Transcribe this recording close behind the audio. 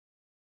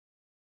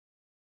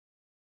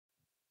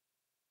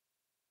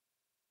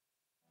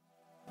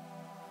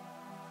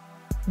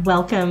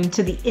Welcome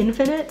to the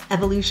Infinite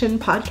Evolution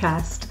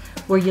Podcast,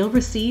 where you'll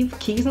receive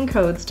keys and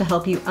codes to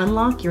help you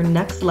unlock your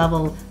next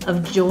level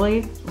of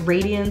joy,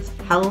 radiance,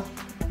 health,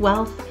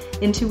 wealth,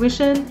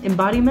 intuition,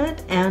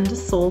 embodiment, and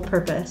soul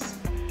purpose.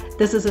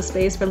 This is a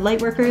space for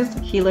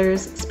lightworkers,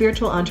 healers,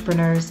 spiritual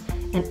entrepreneurs,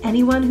 and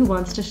anyone who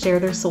wants to share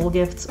their soul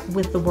gifts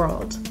with the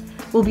world.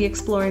 We'll be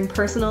exploring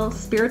personal,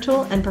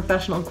 spiritual, and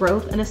professional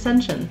growth and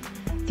ascension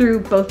through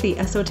both the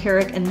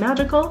esoteric and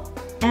magical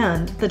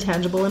and the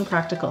tangible and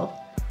practical.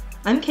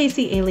 I'm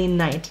Casey Aileen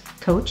Knight,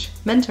 coach,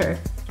 mentor,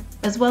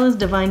 as well as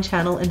divine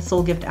channel and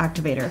soul gift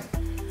activator.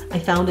 I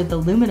founded the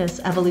Luminous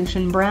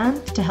Evolution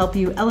brand to help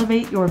you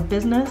elevate your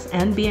business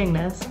and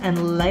beingness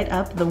and light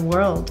up the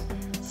world.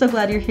 So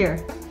glad you're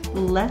here.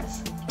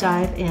 Let's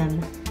dive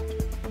in.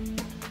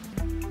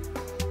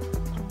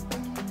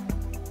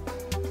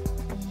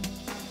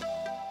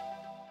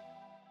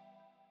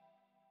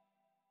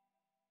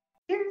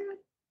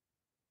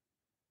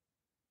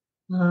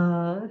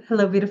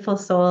 Hello, beautiful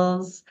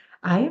souls.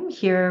 I am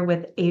here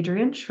with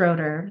Adrienne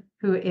Schroeder,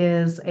 who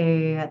is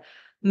a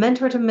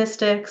mentor to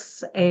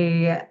mystics,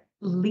 a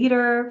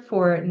leader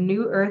for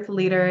New Earth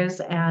leaders,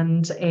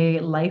 and a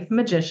life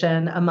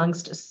magician,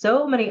 amongst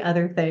so many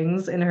other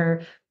things in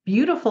her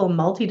beautiful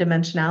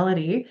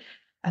multidimensionality.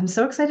 I'm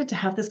so excited to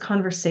have this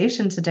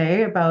conversation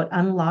today about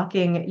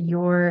unlocking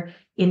your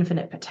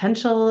infinite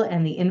potential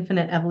and the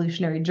infinite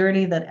evolutionary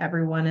journey that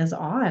everyone is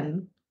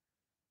on.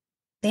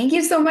 Thank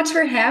you so much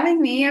for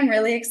having me. I'm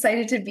really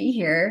excited to be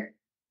here.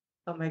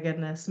 Oh my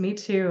goodness, me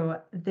too.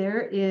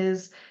 There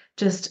is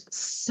just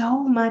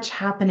so much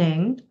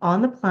happening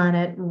on the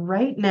planet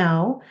right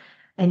now.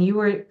 And you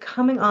were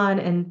coming on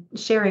and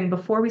sharing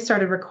before we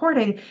started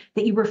recording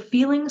that you were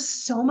feeling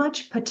so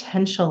much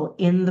potential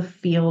in the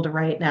field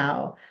right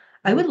now.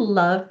 I would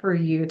love for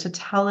you to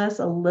tell us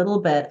a little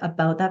bit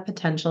about that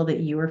potential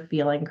that you are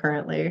feeling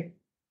currently.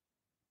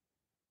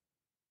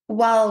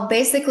 Well,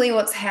 basically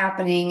what's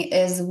happening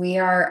is we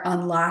are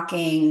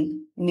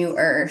unlocking New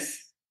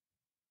Earth,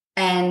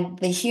 and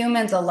the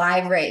humans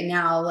alive right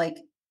now, like,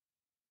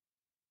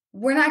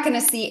 we're not going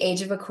to see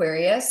Age of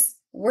Aquarius.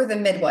 We're the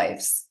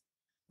midwives.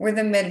 We're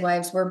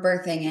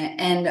birthing it.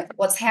 And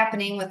what's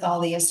happening with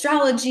all the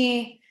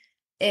astrology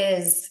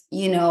is,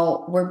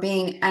 we're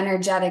being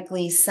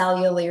energetically,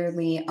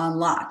 cellularly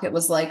unlocked. It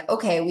was like,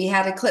 okay, we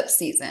had eclipse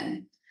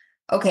season.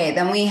 Okay,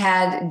 then we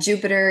had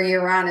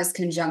Jupiter-Uranus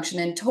conjunction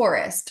in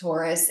Taurus.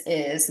 Taurus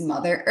is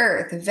Mother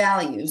Earth,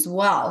 values,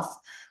 wealth,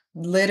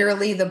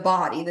 literally the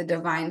body, the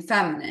divine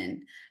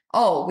feminine.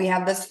 Oh, we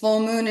have this full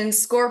moon in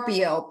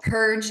Scorpio,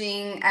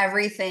 purging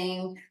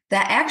everything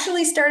that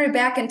actually started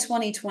back in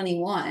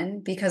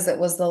 2021 because it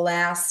was the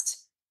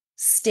last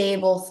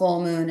stable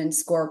full moon in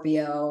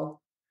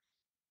Scorpio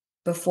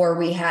before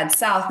we had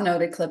South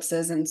Node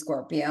eclipses in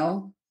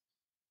Scorpio.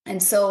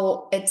 And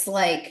so it's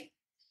like,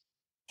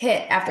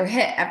 hit after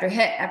hit after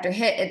hit after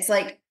hit. It's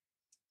like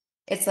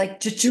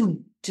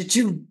cha-choom,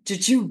 cha-choom,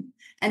 cha-choom.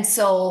 And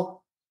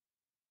so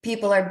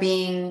people are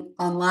being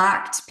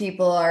unlocked.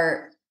 People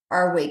are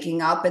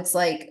waking up. It's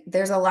like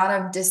there's a lot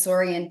of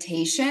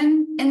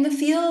disorientation in the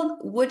field,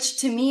 which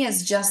to me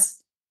is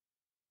just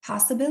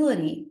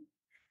possibility.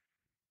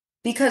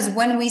 Because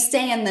when we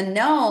stay in the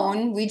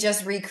known, we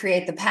just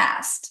recreate the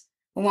past.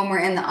 When we're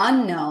in the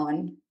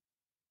unknown,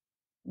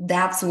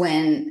 that's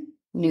when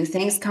new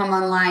things come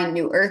online,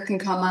 new earth can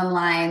come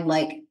online,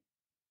 like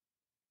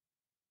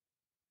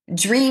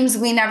dreams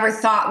we never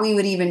thought we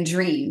would even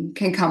dream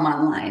can come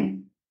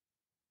online.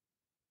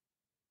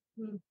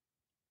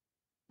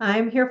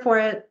 I'm here for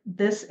it.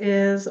 This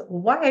is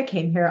why I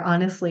came here,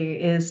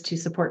 honestly, is to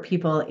support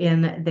people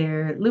in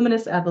their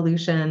luminous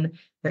evolution,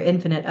 their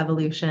infinite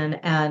evolution.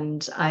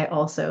 And I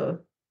also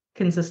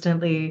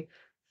consistently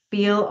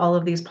feel all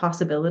of these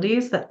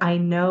possibilities that I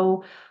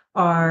know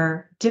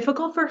are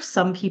difficult for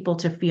some people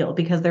to feel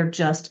because they're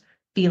just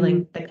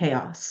feeling the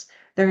chaos.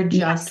 They're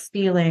just Yes.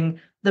 feeling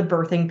the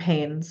birthing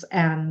pains.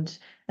 And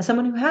as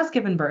someone who has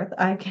given birth,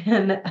 I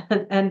can,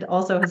 and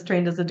also has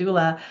trained as a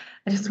doula,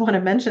 I just want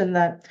to mention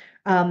that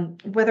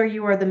whether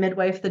you are the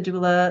midwife, the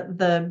doula,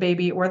 the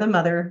baby, or the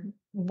mother,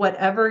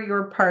 whatever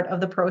your part of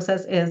the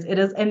process is, it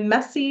is a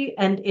messy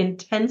and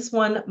intense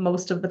one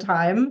most of the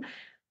time,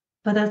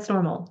 but that's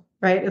normal,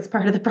 right? It's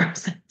part of the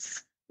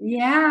process.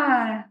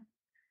 Yeah.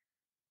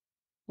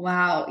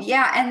 Wow.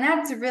 Yeah. And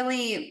that's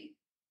really,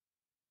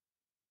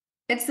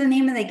 it's the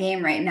name of the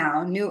game right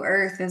now. New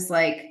Earth is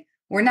like,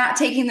 we're not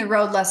taking the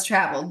road less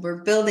traveled.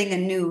 We're building a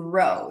new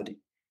road.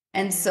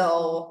 And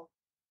so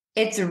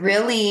it's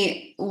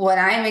really what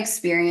I'm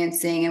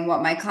experiencing and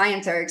what my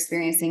clients are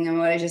experiencing and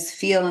what I just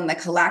feel in the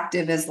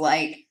collective is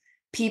like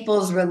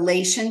people's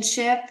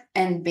relationship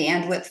and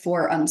bandwidth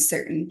for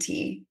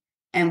uncertainty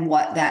and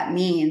what that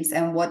means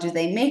and what do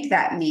they make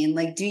that mean?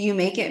 Like, do you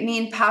make it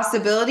mean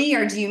possibility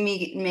or do you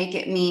make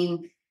it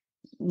mean,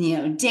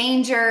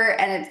 danger?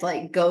 And it's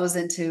like goes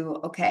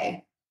into,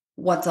 okay,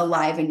 what's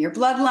alive in your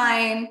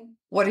bloodline?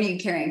 What are you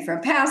carrying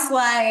from past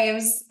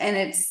lives?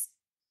 And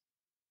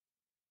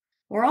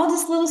we're all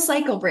just little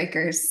cycle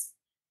breakers.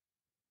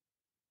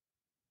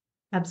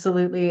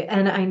 Absolutely.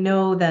 And I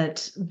know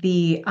that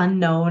the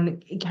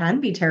unknown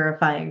can be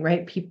terrifying,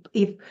 right? People,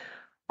 if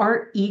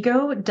our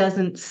ego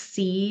doesn't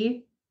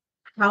see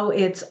how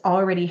it's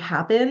already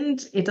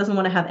happened, it doesn't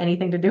want to have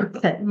anything to do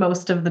with it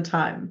most of the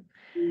time.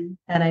 Mm.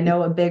 And I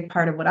know a big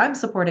part of what I'm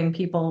supporting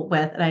people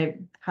with,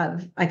 and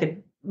I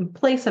could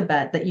place a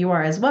bet that you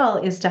are as well,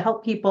 is to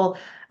help people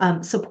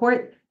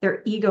support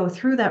their ego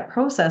through that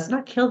process,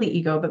 not kill the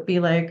ego, but be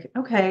like,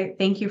 okay,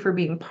 thank you for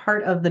being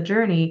part of the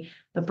journey,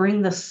 but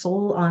bring the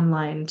soul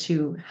online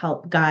to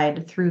help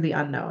guide through the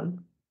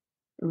unknown.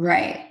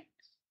 Right.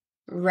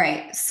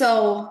 Right.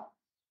 So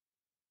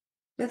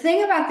the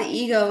thing about the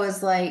ego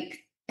is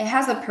like it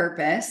has a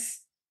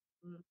purpose,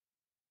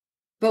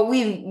 but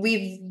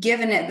we've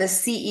given it the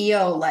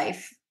CEO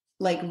life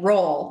like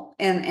role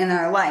in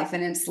our life.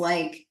 And it's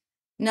like,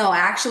 no,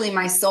 actually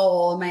my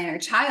soul, my inner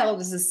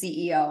child is the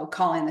CEO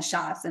calling the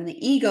shots, and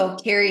the ego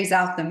carries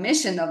out the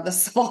mission of the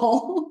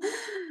soul.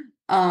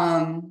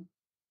 um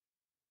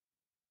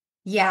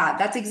yeah,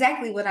 that's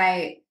exactly what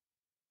I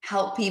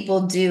help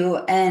people do.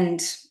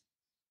 And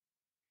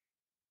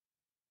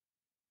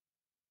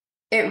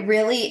it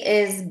really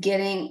is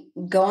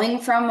going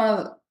from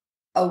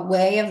a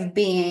way of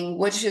being,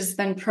 which has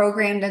been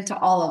programmed into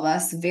all of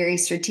us very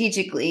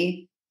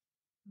strategically,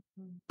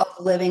 of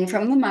living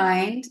from the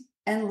mind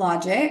and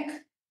logic,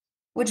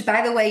 which,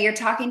 by the way, you're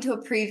talking to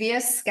a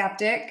previous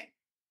skeptic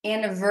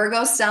and a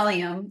Virgo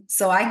stellium.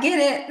 So I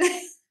get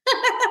it.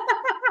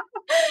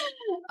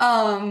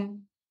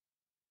 um,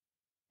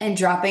 and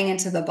dropping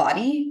into the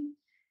body,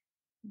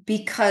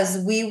 because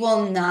we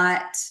will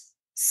not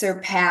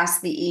surpass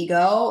the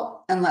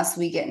ego unless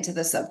we get into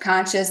the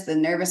subconscious, the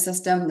nervous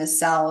system, the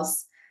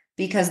cells,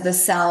 because the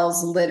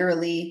cells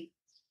literally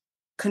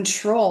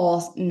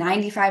control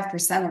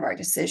 95% of our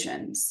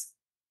decisions.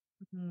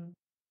 Mhm.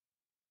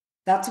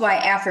 That's why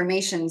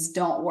affirmations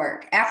don't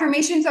work.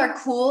 Affirmations are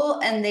cool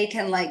and they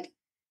can like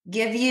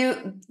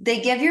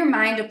they give your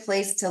mind a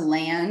place to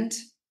land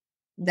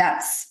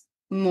that's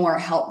more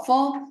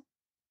helpful.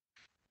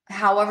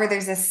 However,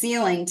 there's a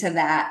ceiling to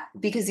that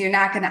because you're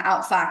not going to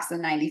outfox the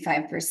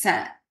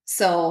 95%.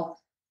 So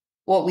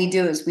what we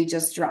do is we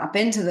just drop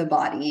into the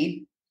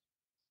body,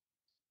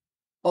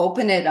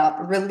 open it up,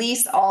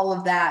 release all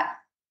of that,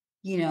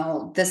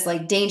 this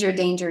like danger,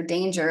 danger,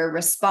 danger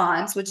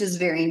response, which is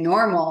very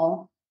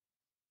normal.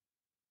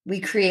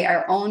 We create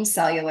our own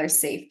cellular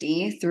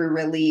safety through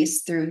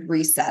release, through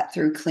reset,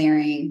 through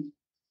clearing.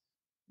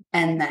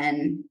 And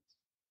then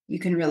you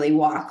can really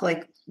walk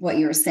like what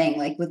you were saying,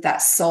 like with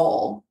that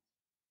soul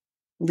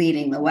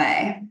leading the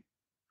way.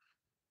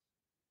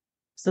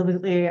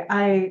 Absolutely.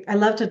 I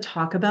love to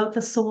talk about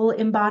the soul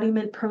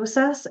embodiment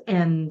process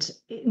and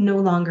it no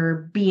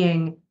longer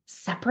being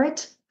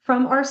separate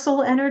from our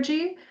soul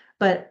energy,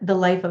 but the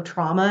life of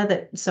trauma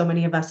that so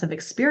many of us have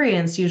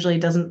experienced usually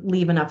doesn't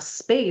leave enough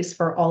space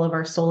for all of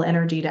our soul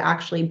energy to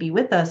actually be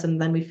with us. And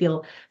then we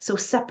feel so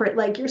separate,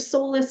 like your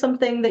soul is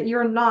something that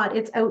you're not.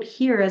 It's out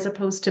here as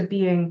opposed to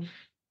being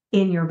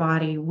in your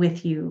body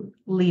with you,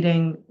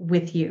 leading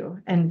with you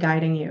and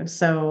guiding you.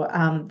 So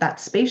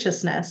that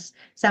spaciousness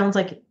sounds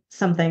like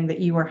something that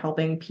you are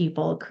helping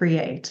people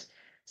create.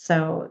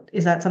 So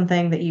is that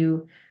something that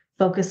you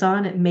focus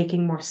on and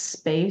making more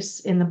space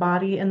in the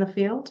body and the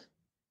field?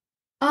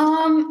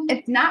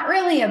 It's not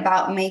really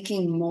about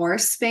making more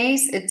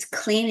space, it's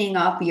cleaning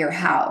up your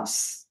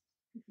house.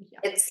 Yeah.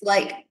 It's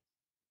like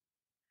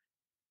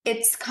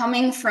it's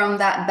coming from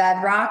that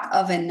bedrock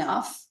of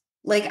enough.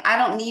 Like I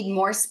don't need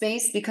more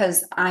space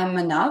because I'm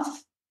enough.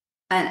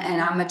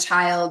 And I'm a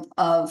child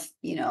of,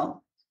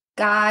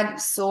 God,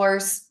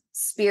 source,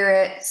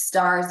 spirit,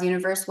 stars,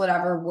 universe,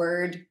 whatever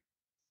word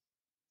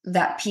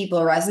that people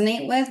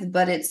resonate with.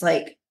 But it's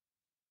like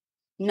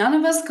none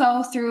of us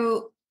go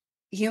through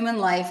human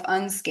life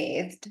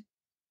unscathed.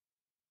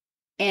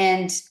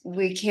 And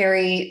we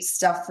carry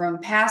stuff from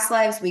past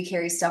lives, we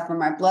carry stuff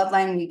from our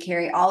bloodline, we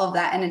carry all of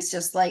that. And it's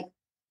just like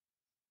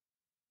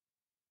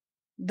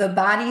the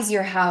body's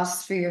your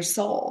house for your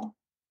soul.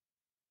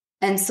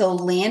 And so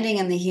landing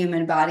in the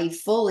human body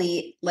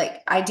fully,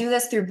 like I do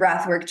this through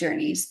breathwork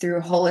journeys,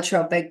 through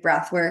holotropic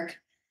breathwork,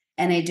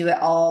 and I do it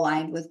all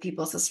aligned with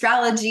people's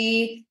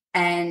astrology.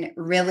 And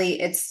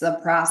really, it's the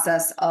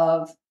process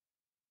of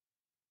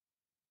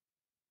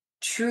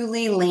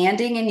truly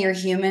landing in your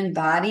human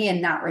body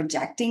and not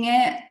rejecting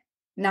it.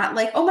 Not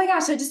like, oh my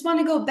gosh, I just want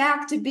to go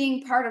back to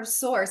being part of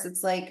source.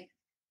 It's like,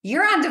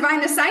 you're on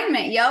divine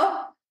assignment, yo.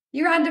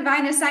 You're on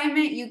divine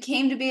assignment. You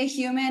came to be a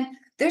human.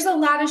 There's a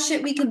lot of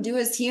shit we can do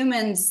as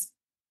humans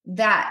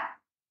that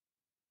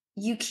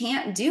you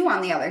can't do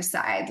on the other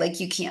side.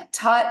 Like you can't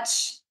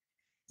touch,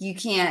 you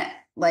can't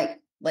like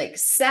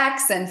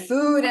sex and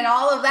food and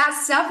all of that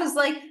stuff is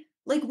like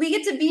we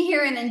get to be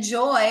here and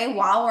enjoy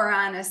while we're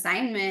on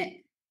assignment.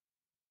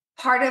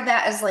 Part of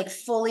that is like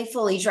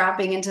fully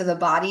dropping into the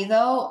body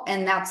though.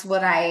 And that's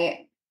what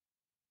I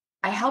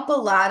help a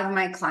lot of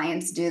my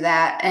clients do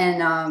that.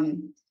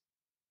 And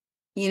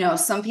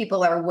some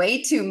people are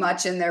way too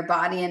much in their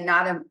body and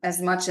not as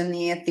much in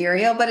the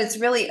ethereal, but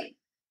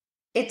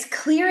it's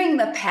clearing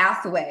the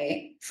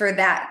pathway for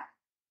that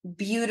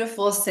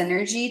beautiful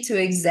synergy to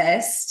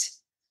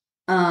exist.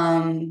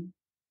 And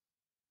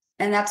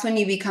that's when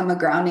you become a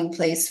grounding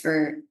place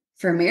for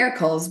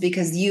miracles,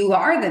 because you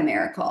are the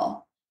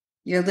miracle.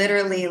 You're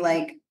literally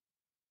like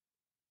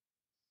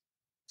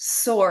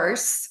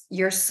source,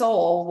 your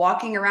soul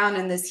walking around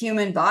in this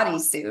human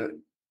bodysuit,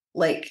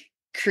 like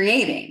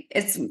creating.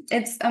 It's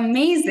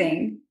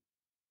amazing.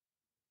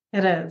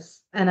 It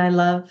is. And I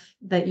love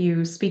that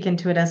you speak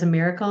into it as a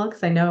miracle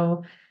because I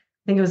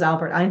think it was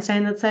Albert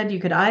Einstein that said you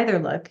could either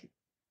look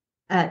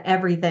at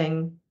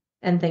everything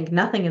and think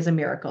nothing is a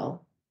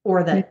miracle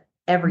or that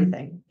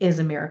everything is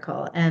a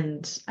miracle.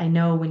 And I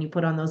know when you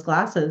put on those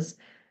glasses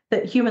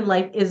that human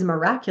life is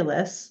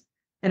miraculous,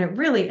 and it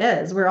really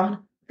is. We're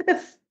on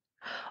this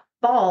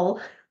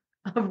ball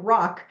of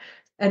rock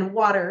and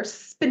water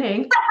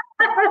spinning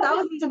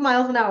thousands of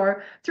miles an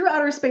hour through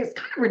outer space.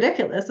 Kind of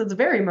ridiculous. It's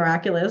very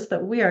miraculous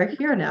that we are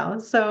here now.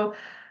 So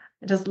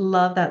I just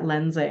love that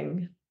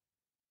lensing.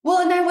 Well,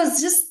 and I was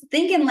just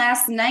thinking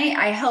last night,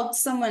 I helped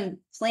someone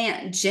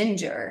plant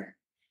ginger.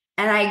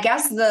 And I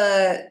guess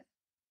the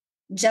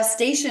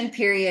gestation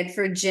period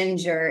for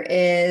ginger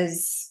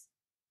is,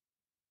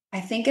 I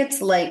think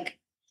it's like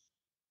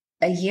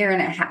a year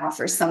and a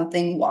half or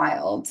something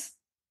wild.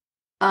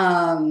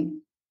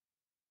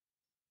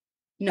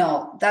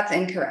 No, that's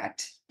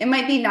incorrect. It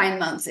might be 9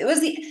 months. There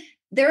was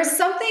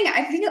something,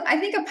 I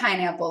think a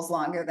pineapple is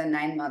longer than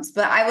 9 months,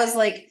 but I was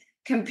like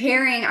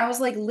comparing, I was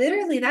like,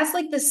 literally, that's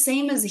like the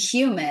same as a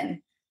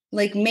human,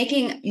 like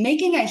making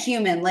a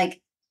human,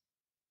 like,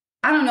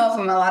 I don't know if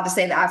I'm allowed to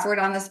say the F word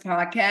on this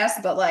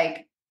podcast, but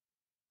like,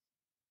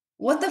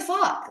 what the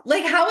fuck?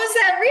 Like, how is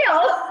that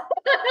real?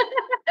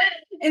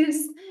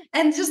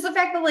 and just the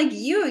fact that like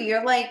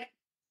you're like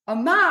a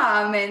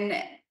mom,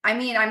 and I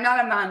mean, I'm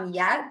not a mom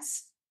yet,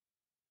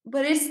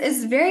 but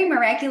it's very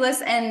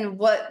miraculous. And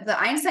what the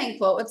Einstein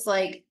quote, it's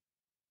like,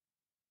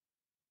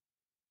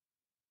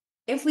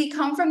 if we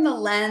come from the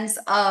lens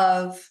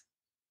of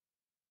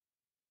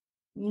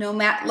no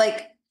matter,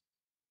 like,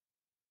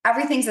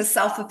 everything's a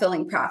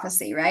self-fulfilling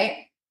prophecy,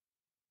 right?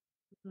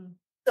 Mhm.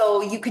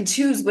 So you can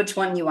choose which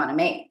one you want to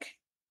make.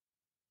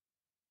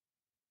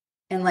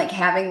 And like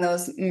having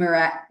those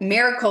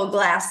miracle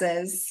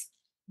glasses.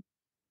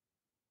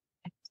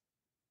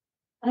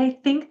 I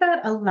think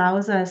that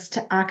allows us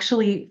to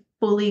actually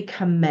fully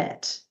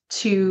commit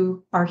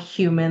to our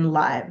human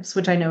lives,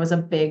 which I know is a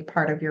big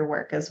part of your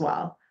work as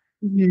well.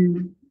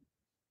 Mhm.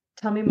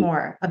 Tell me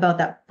more about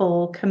that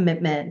full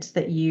commitment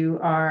that you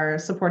are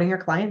supporting your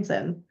clients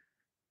in.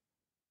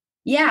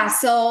 Yeah.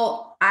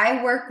 So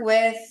I work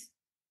with,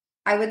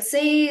 I would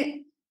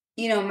say,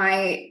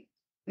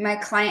 my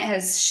client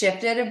has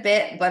shifted a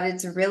bit, but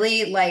it's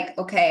really like,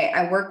 okay,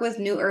 I work with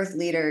new earth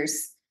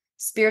leaders,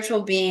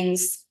 spiritual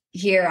beings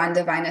here on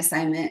divine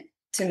assignment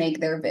to make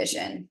their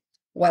vision,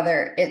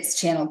 whether it's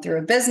channeled through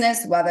a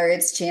business, whether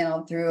it's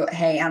channeled through,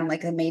 hey, I'm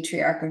like a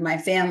matriarch of my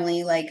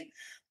family, like,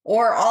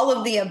 or all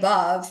of the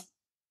above.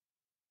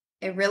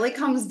 It really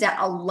comes down,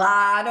 a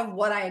lot of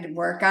what I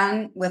work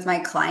on with my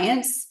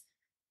clients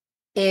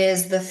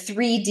is the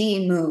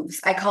 3D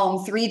moves. I call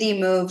them 3D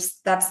moves.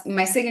 That's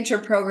my signature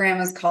program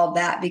is called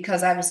that,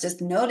 because I was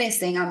just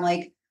noticing, I'm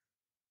like,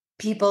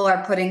 people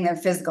are putting their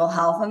physical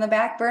health on the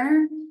back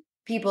burner.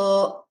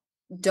 People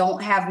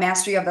don't have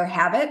mastery of their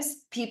habits.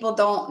 People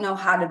don't know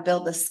how to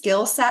build a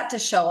skill set to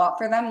show up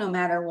for them no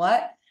matter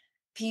what.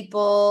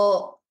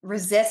 People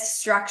resist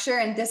structure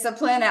and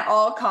discipline at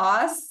all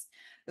costs.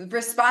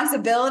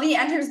 Responsibility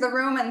enters the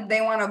room and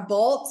they want to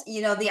bolt.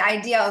 The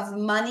idea of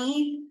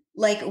money,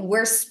 like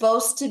we're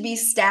supposed to be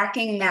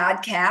stacking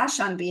mad cash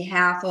on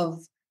behalf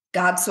of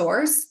God's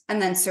source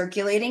and then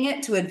circulating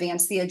it to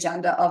advance the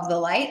agenda of the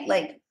light.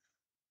 Like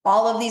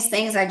all of these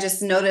things I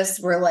just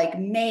noticed were like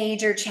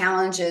major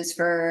challenges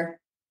for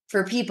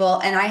people.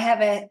 And I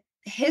have a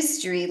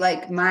history,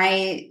 like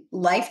my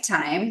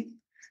lifetime,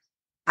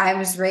 I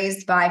was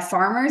raised by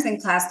farmers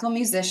and classical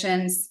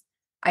musicians.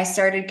 I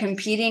started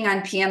competing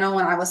on piano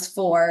when I was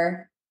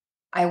 4.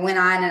 I went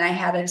on and I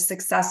had a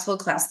successful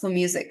classical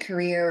music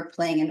career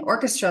playing in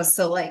orchestras.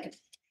 So like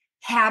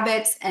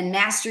habits and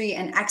mastery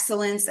and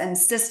excellence and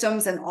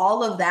systems and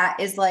all of that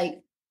is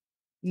like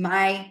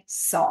my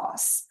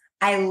sauce.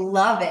 I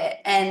love it.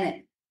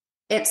 And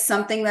it's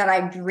something that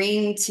I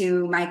bring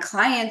to my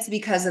clients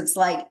because it's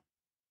like,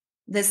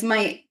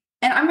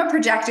 and I'm a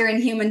projector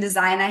in human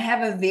design. I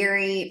have a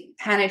very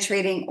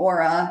penetrating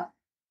aura,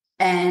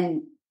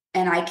 and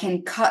I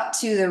can cut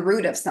to the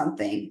root of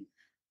something.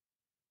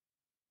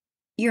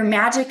 Your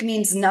magic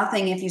means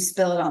nothing if you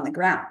spill it on the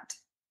ground.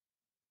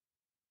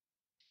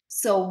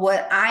 So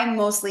what I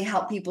mostly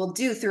help people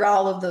do through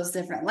all of those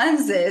different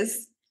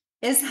lenses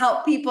is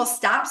help people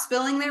stop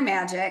spilling their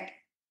magic,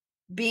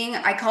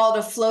 I call it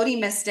a floaty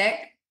mystic,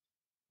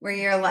 where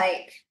you're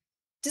like,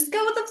 just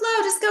go with the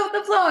flow, just go with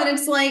the flow. And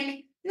it's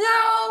like,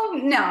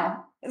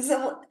 no.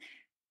 So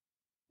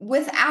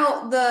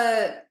without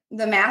the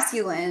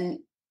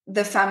masculine,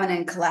 the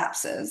feminine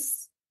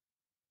collapses.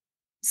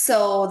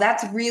 So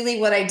that's really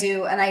what I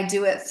do. And I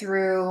do it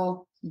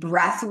through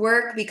breath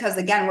work, because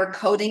again, we're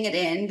coding it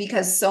in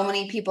because so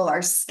many people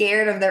are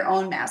scared of their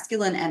own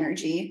masculine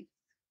energy,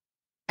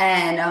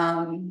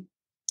 and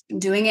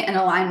doing it in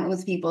alignment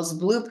with people's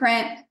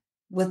blueprint,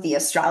 with the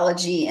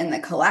astrology and the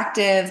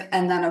collective.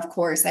 And then of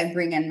course I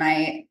bring in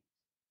my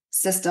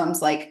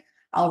systems, like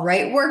I'll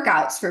write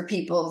workouts for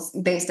people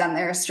based on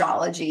their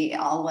astrology.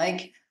 I'll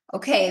like,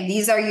 okay,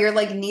 these are your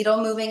like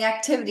needle moving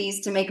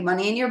activities to make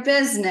money in your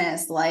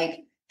business.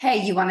 Like,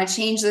 hey, you want to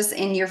change this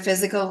in your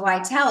physical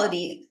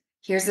vitality.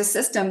 Here's a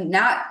system,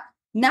 not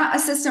a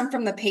system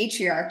from the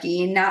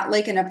patriarchy, not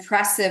like an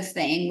oppressive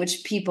thing,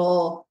 which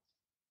people,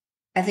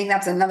 I think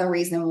that's another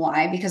reason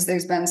why, because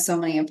there's been so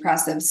many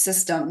oppressive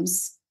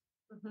systems.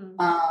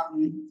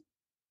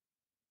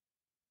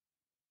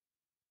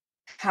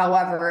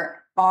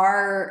 However,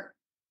 our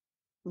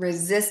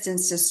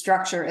resistance to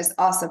structure is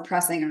us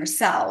oppressing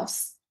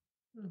ourselves.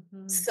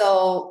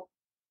 So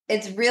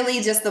it's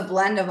really just the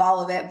blend of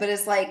all of it, but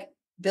it's like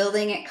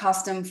building it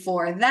custom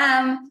for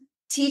them,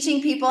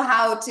 teaching people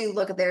how to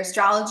look at their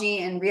astrology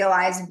and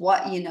realize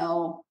what,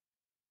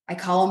 I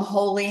call them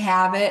holy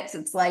habits.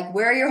 It's like,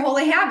 where are your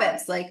holy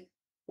habits? Like,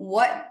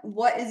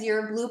 what is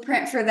your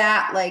blueprint for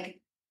that? Like,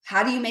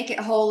 how do you make it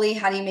holy?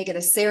 How do you make it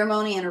a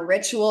ceremony and a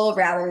ritual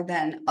rather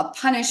than a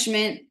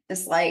punishment?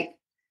 It's like,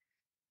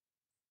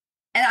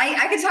 and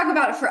I could talk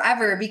about it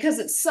forever because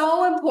it's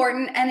so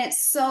important, and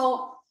it's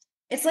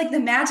like the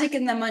magic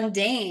in the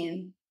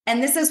mundane.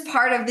 And this is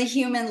part of the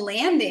human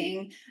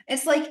landing.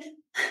 It's like,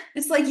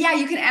 yeah,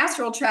 you can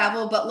astral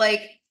travel, but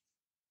like,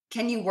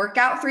 can you work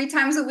out 3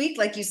 times a week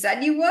like you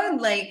said you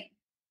would? Like,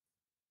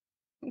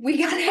 we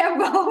got to have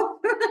both.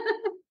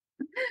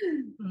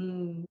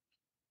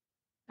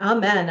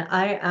 Amen.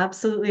 I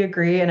absolutely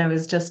agree. And I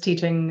was just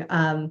teaching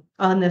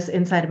on this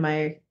inside of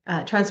my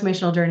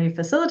transformational journey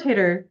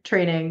facilitator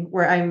training,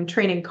 where I'm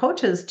training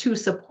coaches to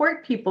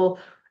support people.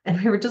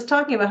 And we were just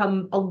talking about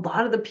how a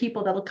lot of the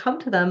people that will come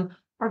to them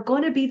are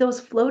going to be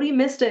those floaty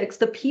mystics,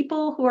 the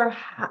people who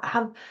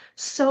have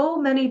so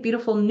many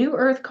beautiful new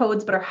earth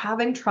codes, but are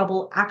having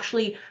trouble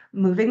actually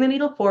moving the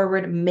needle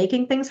forward,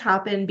 making things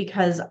happen,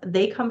 because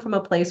they come from a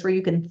place where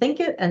you can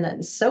think it and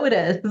then so it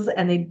is,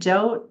 and they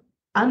don't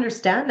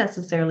understand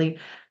necessarily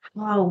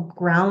how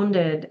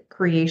grounded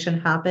creation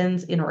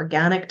happens in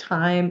organic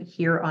time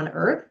here on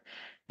earth.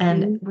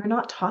 And we're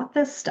not taught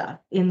this stuff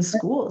in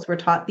schools. We're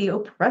taught the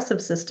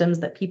oppressive systems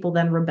that people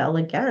then rebel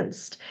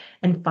against,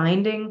 and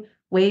finding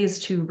ways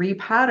to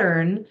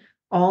repattern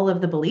all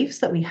of the beliefs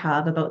that we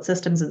have about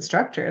systems and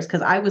structures.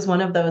 Because I was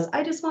one of those,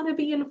 I just want to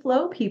be in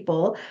flow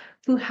people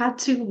who had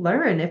to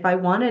learn, if I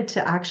wanted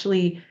to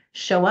actually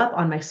show up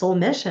on my soul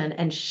mission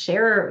and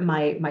share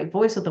my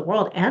voice with the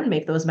world and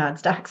make those mad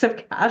stacks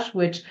of cash,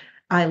 which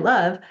I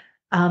love.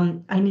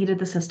 I needed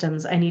the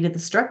systems, I needed the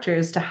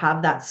structures to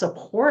have that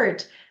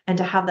support and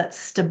to have that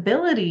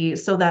stability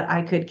so that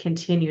I could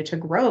continue to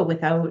grow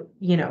without,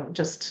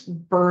 just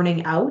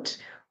burning out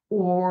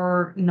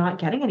or not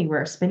getting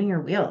anywhere, spinning your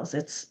wheels.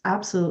 It's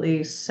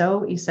absolutely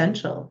so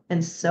essential.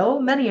 And so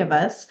many of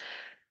us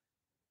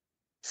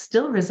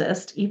still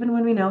resist, even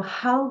when we know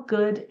how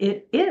good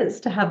it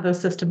is to have those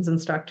systems and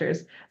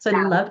structures. So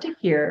I'd love to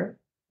hear,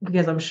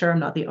 because I'm sure I'm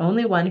not the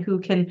only one who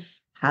can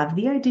have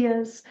the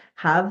ideas,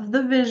 have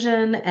the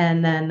vision,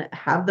 and then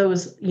have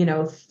those, 3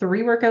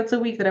 workouts a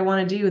week that I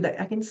want to do,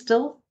 that I can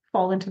still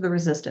fall into the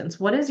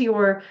resistance. What is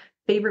your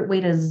favorite way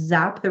to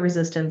zap the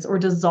resistance or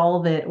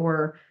dissolve it,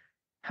 or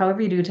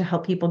however you do to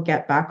help people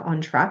get back on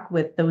track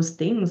with those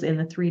things in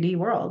the 3D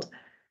world?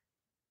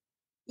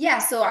 Yeah,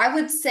 so I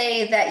would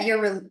say that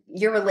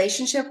your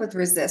relationship with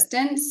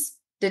resistance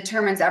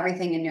determines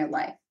everything in your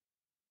life.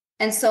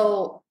 And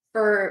so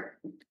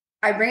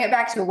I bring it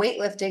back to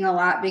weightlifting a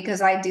lot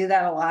because I do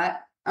that a lot.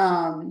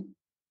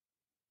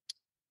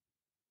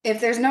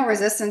 If there's no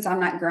resistance, I'm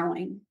not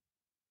growing.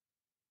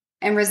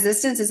 And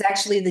resistance is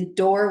actually the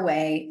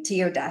doorway to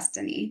your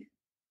destiny.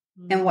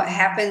 And what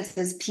happens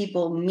is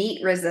people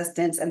meet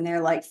resistance and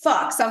they're like,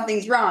 fuck,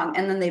 something's wrong.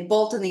 And then they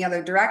bolt in the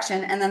other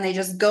direction, and then they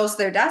just ghost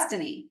their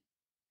destiny.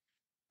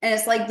 And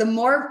it's like, the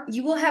more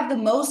you will have the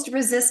most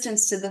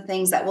resistance to the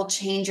things that will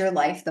change your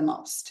life the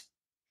most.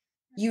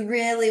 You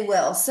really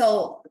will.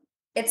 So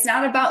it's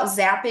not about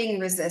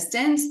zapping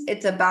resistance.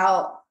 It's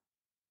about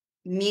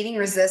meeting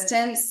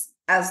resistance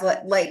as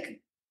like,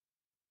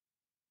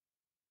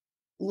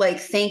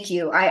 thank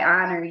you, I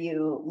honor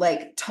you,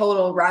 like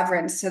total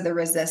reverence to the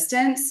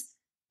resistance,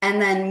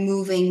 and then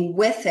moving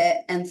with it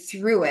and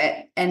through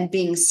it and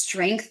being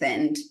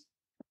strengthened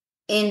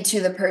into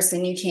the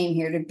person you came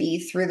here to be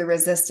through the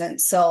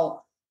resistance.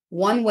 So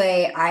one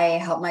way I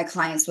help my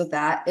clients with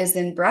that is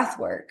in breath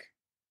work.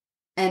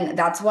 And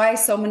that's why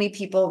so many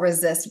people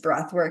resist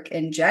breath work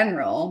in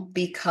general,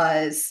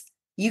 because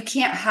you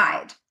can't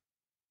hide.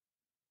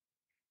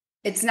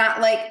 It's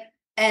not like,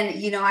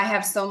 and I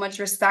have so much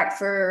respect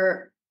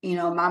for,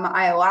 Mama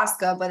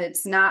Ayahuasca, but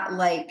it's not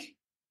like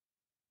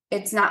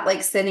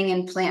sitting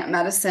in plant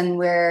medicine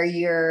where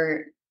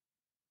you're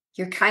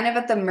kind of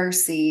at the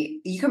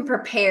mercy. You can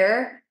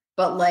prepare,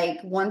 but like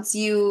once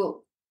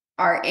you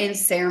are in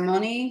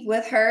ceremony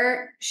with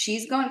her,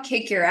 she's going to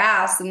kick your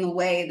ass in the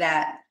way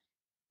that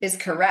is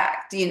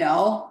correct,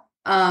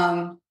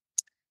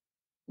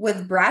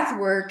 with breath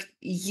work,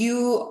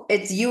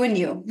 it's you and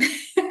you.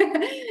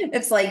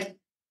 It's like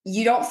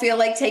you don't feel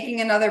like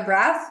taking another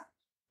breath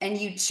and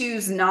you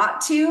choose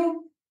not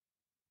to,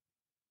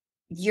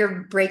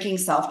 you're breaking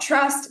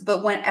self-trust.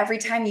 But when every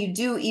time you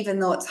do, even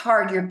though it's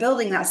hard, you're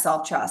building that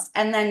self-trust.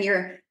 And then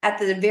you're at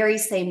the very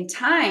same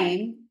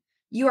time,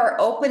 you are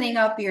opening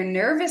up your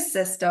nervous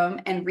system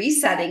and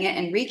resetting it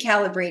and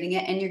recalibrating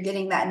it. And you're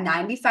getting that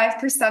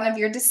 95% of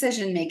your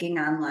decision making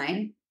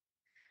online,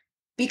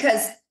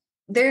 because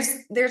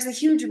there's a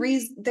huge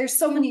reason. There's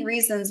so many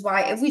reasons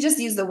why, if we just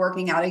use the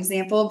working out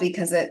example,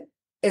 because it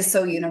is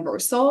so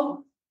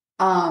universal.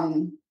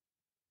 And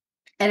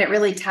it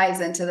really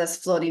ties into this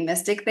floating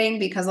mystic thing,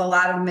 because a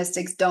lot of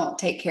mystics don't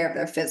take care of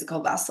their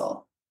physical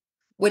vessel,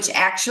 which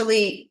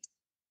actually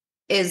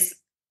is,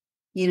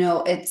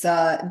 it's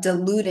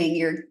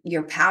diluting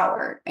your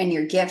power and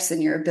your gifts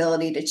and your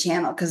ability to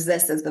channel, because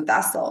this is the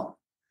vessel.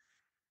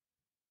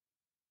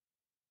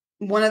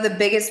 One of the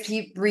biggest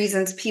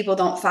reasons people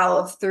don't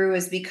follow through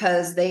is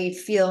because they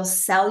feel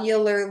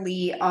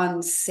cellularly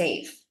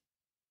unsafe.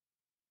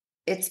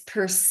 It's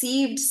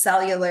perceived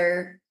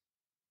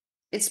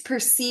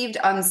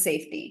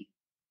unsafety.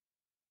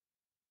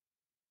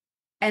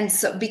 And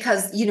so,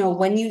 because,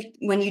 when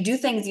you do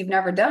things you've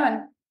never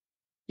done,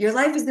 your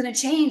life is going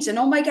to change. And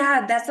oh my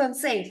God, that's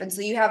unsafe. And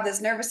so you have this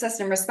nervous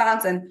system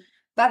response. And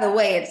by the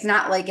way, it's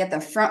not like at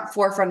the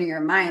forefront of your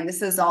mind.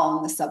 This is all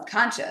in the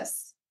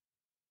subconscious.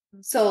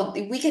 So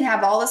we can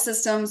have all the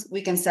systems.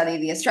 We can study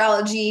the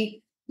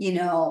astrology.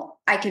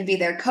 I can be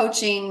there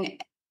coaching,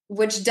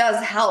 which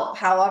does help.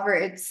 However,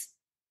 it's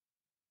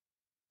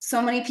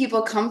so many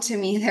people come to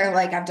me. They're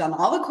like, I've done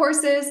all the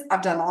courses.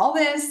 I've done all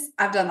this.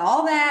 I've done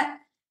all that.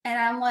 And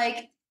I'm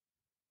like,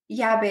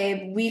 yeah,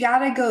 babe, we got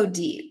to go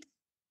deep.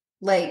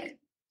 Like,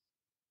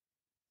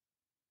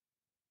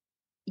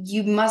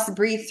 you must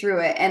breathe through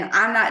it. And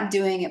I'm not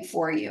doing it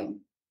for you.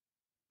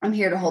 I'm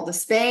here to hold the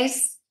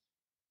space.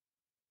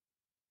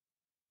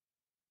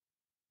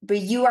 But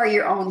you are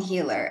your own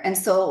healer. And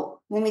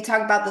so when we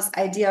talk about this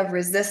idea of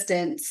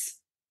resistance,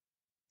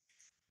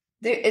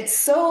 it's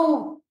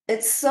so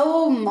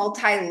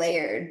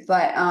multi-layered,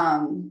 but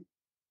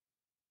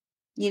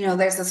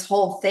there's this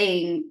whole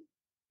thing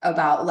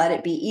about let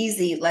it be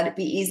easy, let it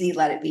be easy,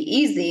 let it be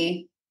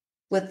easy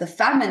with the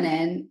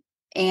feminine.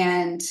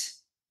 And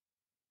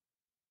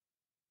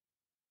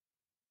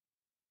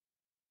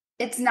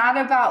it's not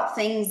about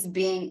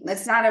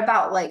it's not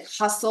about like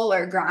hustle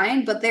or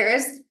grind, but there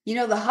is,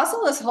 the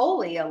hustle is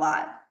holy a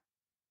lot.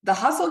 The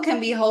hustle can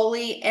be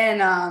holy.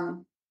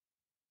 And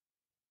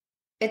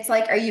it's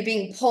like, are you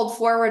being pulled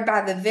forward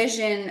by the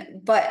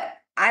vision? But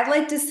I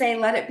like to say,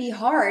 let it be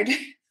hard.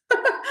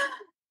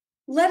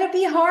 Let it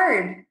be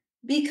hard,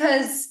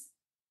 because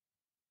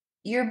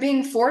you're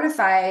being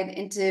fortified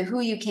into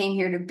who you came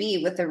here to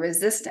be with the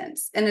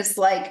resistance. And it's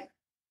like,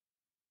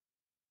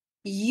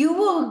 you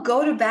will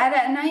go to bed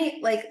at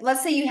night. Like,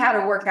 let's say you had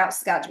a workout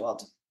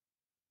scheduled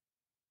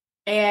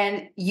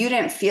and you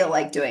didn't feel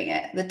like doing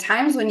it. The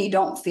times when you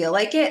don't feel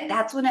like it,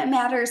 that's when it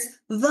matters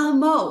the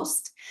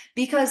most,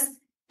 because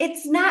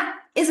it's not,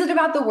 is it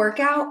about the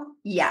workout?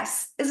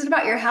 Yes. Is it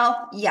about your health?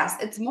 Yes.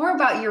 It's more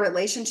about your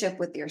relationship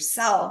with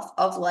yourself,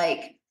 of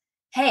like,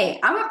 hey,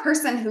 I'm a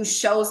person who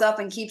shows up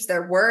and keeps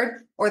their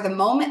word, or the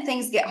moment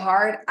things get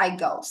hard, I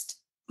ghost.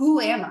 Who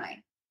am I?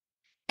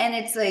 And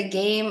it's a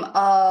game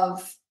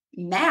of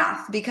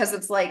math, because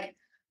it's like,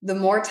 the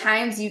more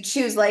times you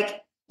choose,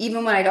 like,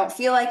 even when I don't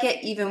feel like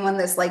it, even when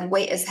this like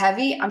weight is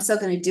heavy, I'm still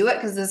going to do it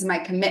because this is my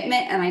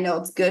commitment and I know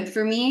it's good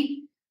for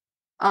me.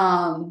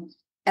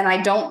 And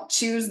I don't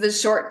choose the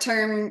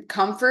short-term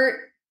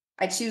comfort.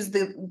 I choose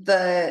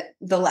the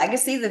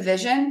legacy, the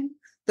vision.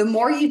 The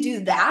more you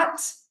do that,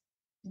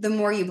 the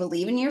more you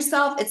believe in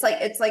yourself. It's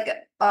like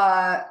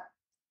the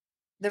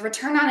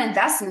return on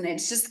investment. It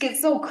just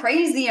gets so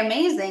crazy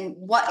amazing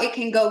what it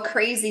can go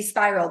crazy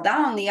spiral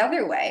down the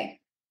other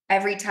way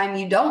every time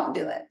you don't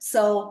do it.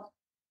 So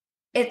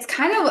it's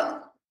kind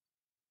of,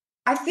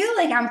 I feel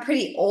like I'm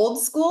pretty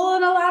old school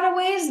in a lot of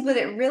ways, but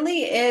it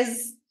really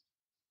is.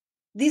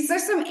 These are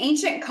some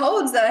ancient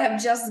codes that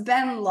have just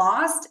been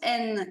lost.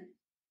 And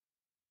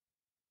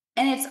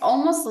it's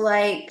almost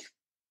like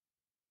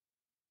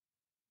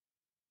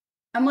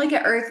I'm like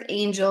an earth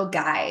angel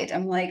guide.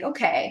 I'm like,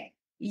 okay,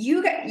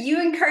 you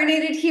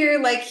incarnated here.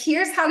 Like,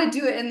 here's how to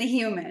do it in the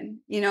human,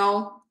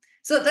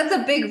 So that's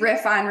a big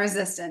riff on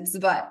resistance,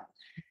 but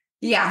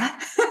yeah,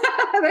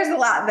 there's a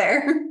lot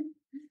there.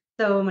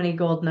 So many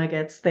gold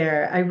nuggets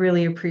there. I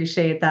really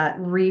appreciate that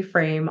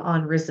reframe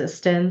on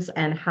resistance,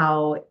 and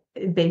how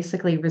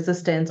basically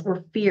resistance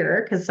or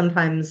fear, because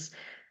sometimes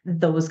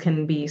those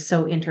can be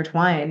so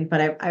intertwined,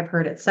 but I've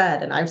heard it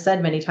said, and I've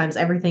said many times,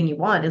 everything you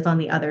want is on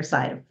the other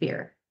side of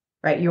fear,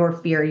 right? Your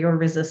fear, your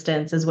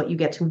resistance is what you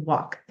get to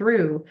walk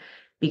through,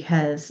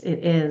 because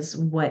it is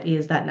what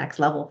is that next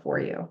level for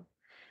you.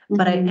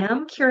 But I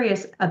am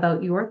curious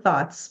about your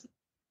thoughts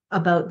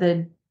about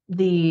the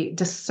the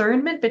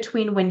discernment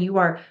between when you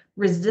are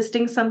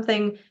resisting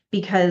something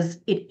because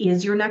it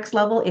is your next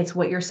level, it's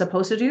what you're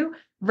supposed to do,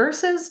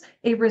 versus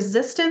a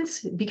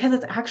resistance because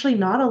it's actually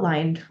not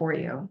aligned for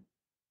you.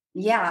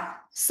 Yeah.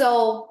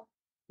 So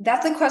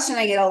that's a question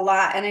I get a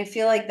lot. And I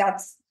feel like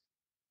that's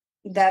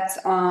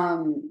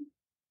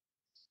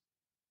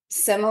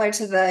similar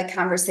to the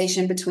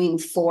conversation between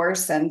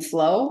force and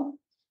flow.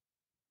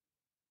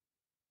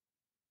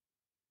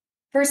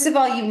 First of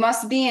all, you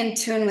must be in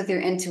tune with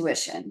your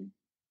intuition.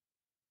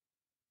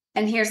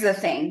 And here's the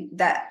thing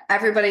that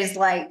everybody's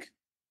like,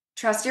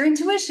 trust your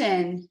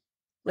intuition,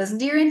 listen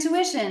to your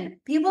intuition.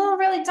 People don't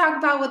really talk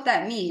about what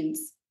that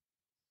means.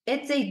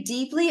 It's a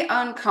deeply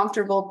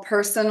uncomfortable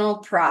personal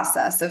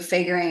process of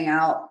figuring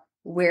out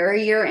where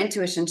your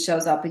intuition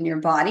shows up in your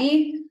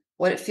body,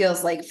 what it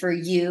feels like for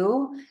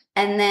you.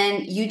 And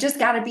then you just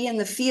got to be in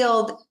the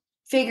field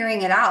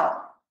figuring it out.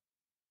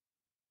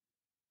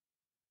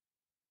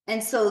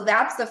 And so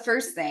that's the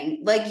first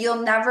thing. Like,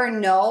 you'll never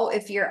know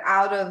if you're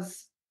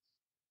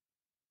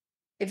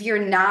if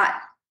you're not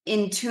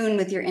in tune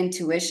with your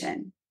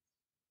intuition.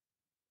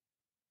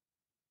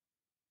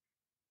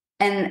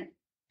 And,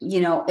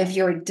 if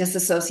you're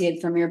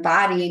disassociated from your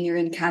body and you're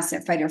in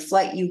constant fight or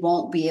flight, you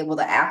won't be able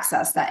to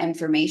access that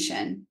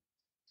information.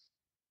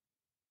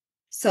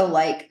 So,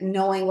 like,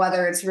 knowing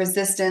whether it's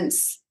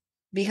resistance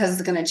because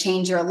it's going to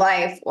change your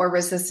life or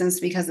resistance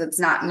because it's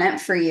not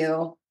meant for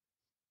you.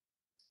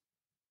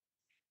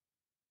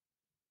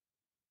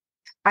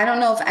 I don't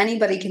know if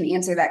anybody can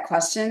answer that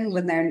question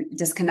when they're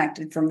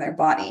disconnected from their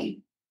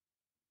body.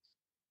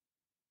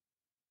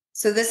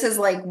 So this is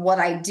like what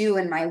I do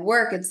in my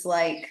work. It's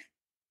like,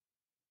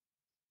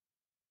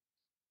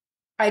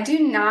 I do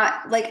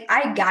not, like,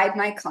 I guide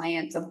my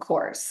clients, of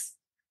course,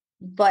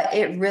 but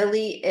it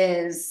really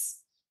is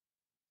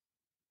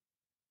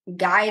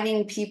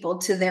guiding people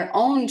to their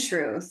own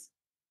truth.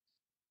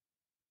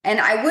 And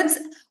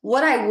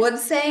what I would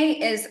say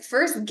is,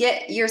 first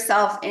get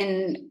yourself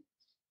in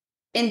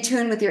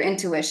tune with your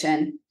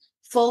intuition,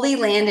 fully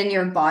land in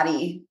your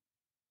body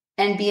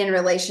and be in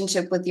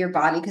relationship with your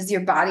body, because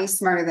your body's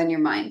smarter than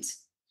your mind,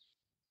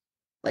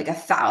 like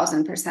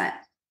 1,000%.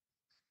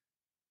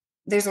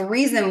 There's a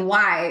reason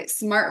why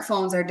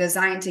smartphones are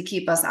designed to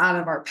keep us out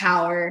of our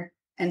power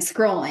and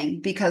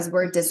scrolling, because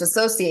we're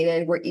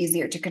disassociated, we're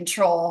easier to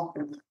control,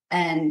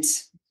 and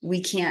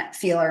we can't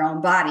feel our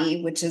own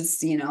body, which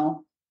is,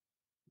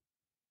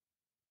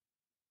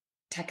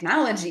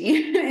 technology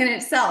in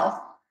itself.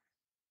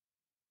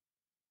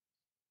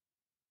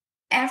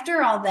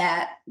 After all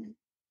that,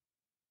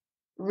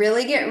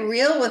 really get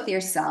real with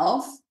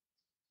yourself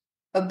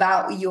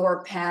about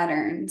your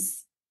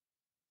patterns.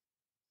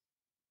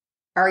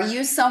 Are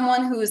you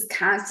someone who is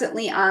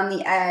constantly on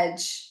the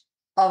edge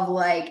of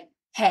like,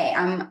 hey,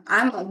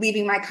 I'm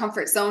leaving my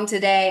comfort zone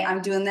today.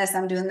 I'm doing this,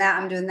 I'm doing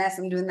that, I'm doing this,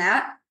 I'm doing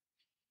that?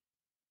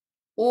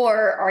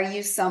 Or are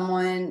you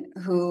someone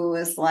who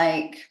is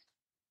like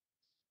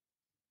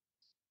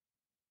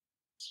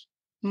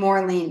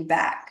more leaned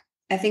back?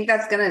 I think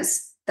that's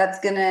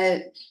gonna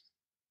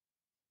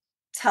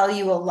tell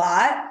you a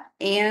lot.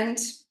 And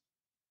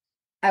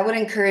I would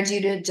encourage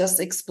you to just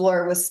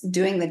explore with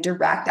doing the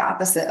direct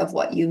opposite of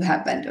what you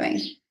have been doing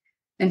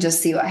and just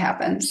see what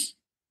happens.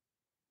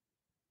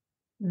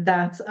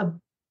 That's a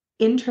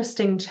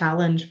interesting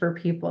challenge for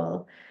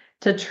people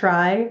to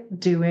try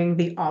doing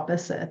the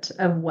opposite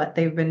of what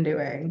they've been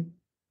doing.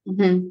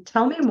 Mm-hmm.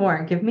 Tell me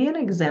more. Give me an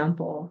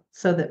example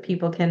so that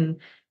people can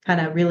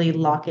kind of really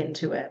lock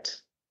into it.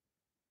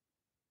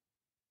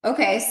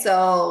 Okay,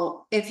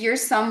 so if you're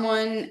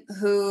someone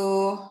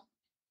who,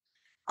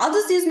 I'll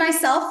just use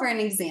myself for an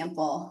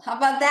example. How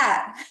about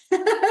that?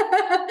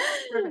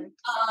 Perfect.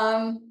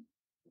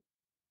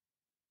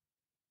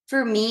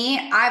 For me,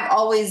 I've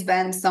always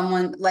been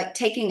someone, like,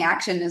 taking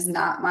action is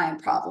not my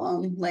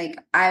problem.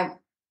 And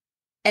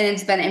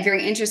it's been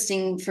very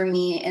interesting for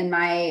me in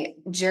my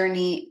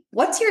journey.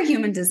 What's your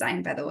human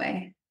design, by the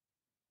way?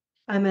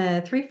 I'm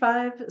a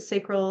 3-5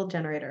 sacral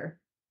generator.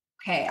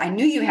 Okay, I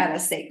knew you had a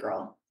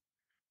sacral.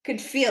 Could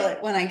feel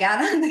it when I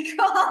got on the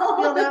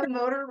call. Feel that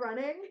motor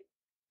running?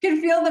 Could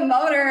feel the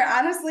motor.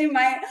 Honestly,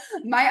 my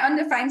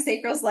undefined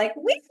sacral's like,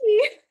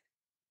 wee.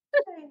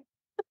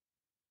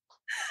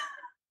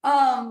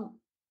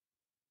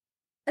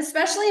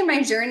 Especially in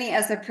my journey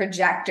as a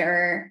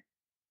projector,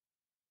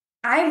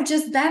 I've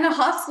just been a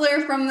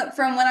hustler from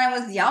when I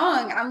was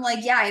young. I'm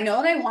like, yeah, I know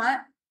what I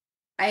want.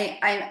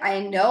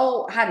 I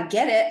know how to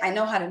get it. I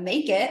know how to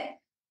make it.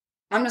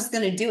 I'm just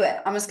going to do it.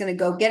 I'm just going to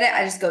go get it.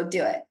 I just go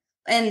do it.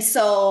 And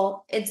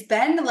so it's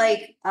been,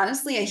 like,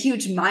 honestly, a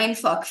huge mind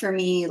fuck for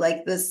me.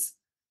 Like, this,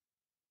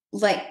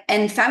 like,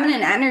 and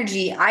feminine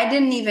energy, I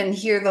didn't even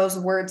hear those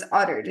words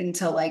uttered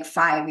until like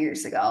 5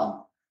 years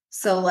ago.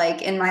 So,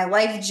 like, in my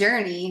life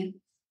journey,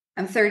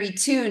 I'm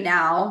 32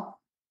 now.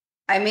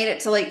 I made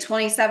it to like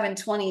 27,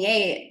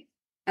 28.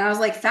 And I was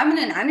like,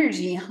 feminine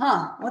energy,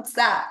 huh? What's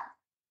that?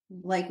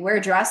 Like, wear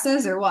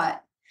dresses or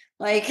what?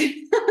 Like,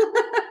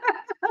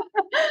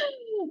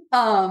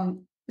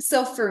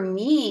 so for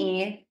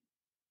me,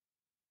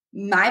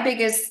 my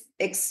biggest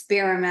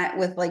experiment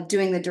with like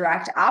doing the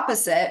direct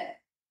opposite,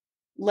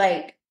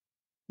 like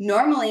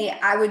normally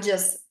I would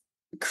just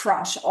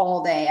crush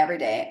all day, every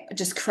day,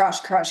 just crush,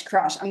 crush,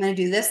 crush. I'm going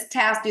to do this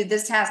task, do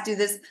this task, do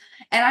this.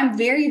 And I'm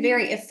very,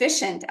 very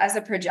efficient as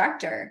a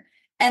projector.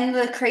 And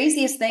the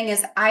craziest thing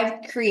is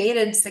I've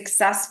created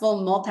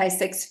successful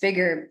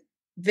multi-six-figure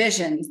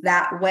visions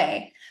that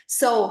way.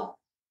 So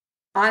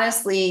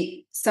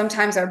honestly,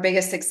 sometimes our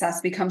biggest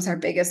success becomes our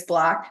biggest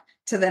block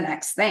to the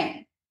next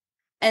thing.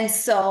 And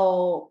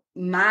so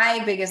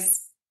my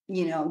biggest,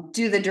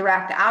 do the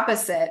direct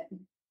opposite.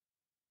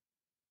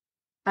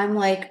 I'm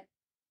like,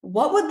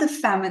 what would the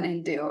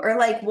feminine do? Or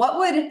like,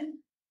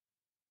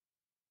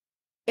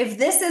 if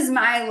this is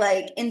my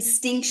like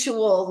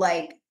instinctual,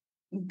 like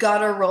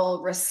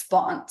guttural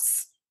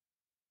response,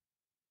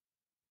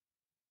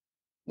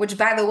 which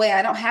by the way,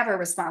 I don't have a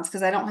response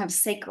because I don't have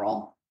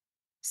sacral.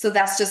 So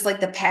that's just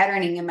like the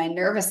patterning in my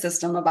nervous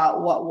system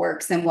about what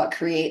works and what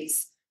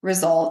creates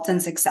results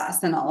and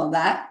success and all of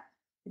that.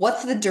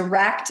 What's the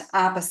direct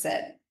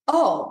opposite?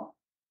 Oh,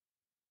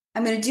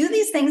 I'm going to do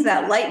these things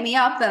that light me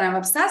up that I'm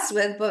obsessed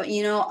with, but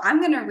I'm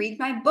going to read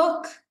my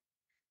book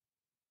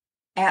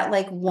at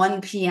like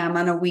 1 p.m.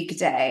 on a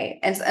weekday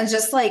and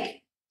just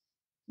like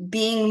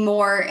being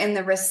more in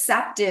the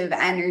receptive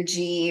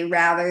energy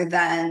rather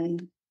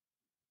than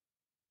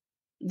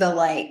the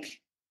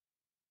like,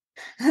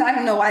 I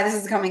don't know why this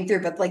is coming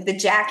through, but like the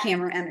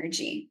jackhammer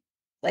energy.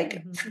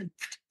 Like,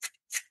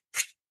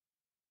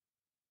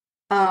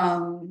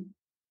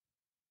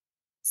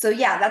 so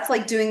yeah, that's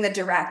like doing the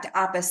direct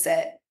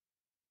opposite.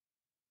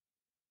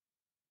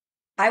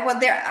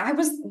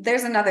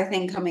 There's another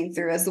thing coming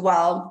through as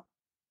well.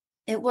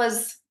 It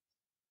was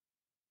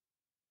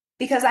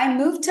because I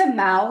moved to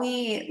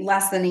Maui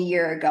less than a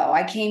year ago.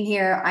 I came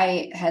here.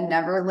 I had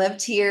never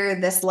lived here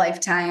this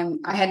lifetime.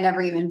 I had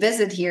never even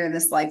visited here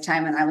this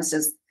lifetime. And I was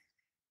just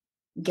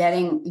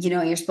getting,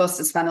 you're supposed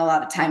to spend a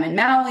lot of time in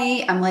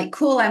Maui. I'm like,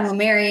 cool, I'm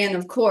Lemurian,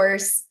 of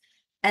course.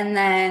 And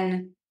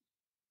then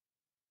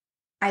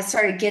I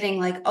started getting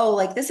like, oh,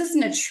 like this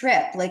isn't a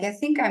trip. Like, I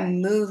think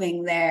I'm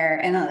moving there.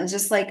 And it was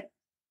just like,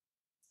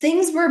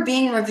 things were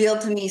being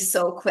revealed to me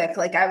so quick.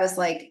 Like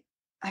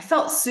I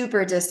felt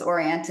super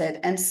disoriented.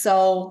 And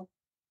so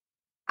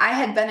I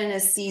had been in a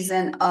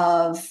season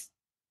of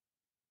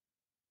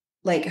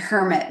like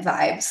hermit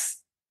vibes,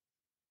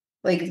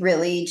 like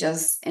really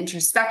just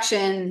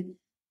introspection.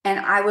 And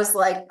I was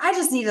like, I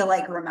just need to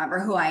like remember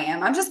who I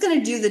am. I'm just going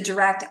to do the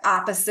direct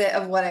opposite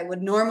of what I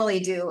would normally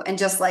do. And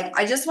just like,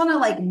 I just want to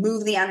like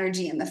move the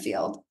energy in the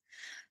field.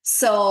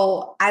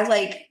 So I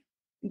like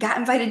got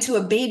invited to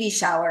a baby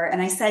shower and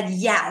I said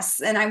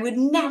yes. And I would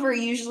never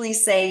usually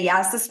say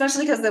yes,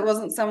 especially because it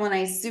wasn't someone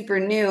I super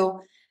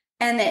knew.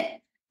 And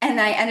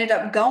I ended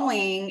up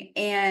going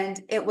and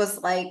it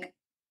was like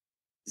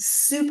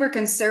super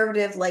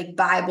conservative, like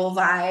Bible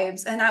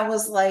vibes. And I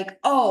was like,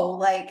 oh,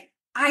 like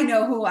I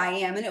know who I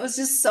am. And it was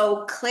just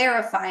so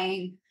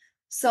clarifying.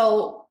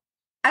 So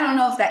I don't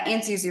know if that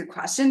answers your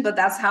question, but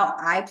that's how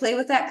I play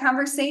with that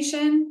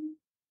conversation.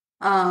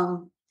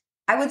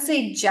 I would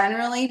say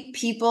generally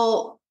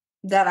people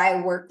that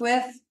I work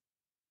with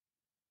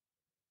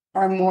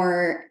are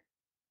more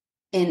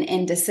in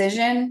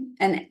indecision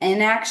and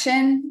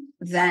inaction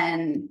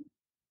than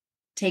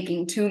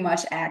taking too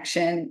much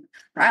action.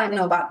 I don't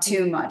know about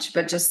too much,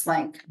 but just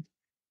like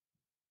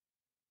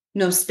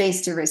no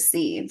space to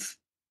receive.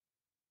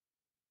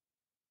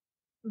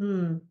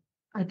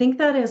 I think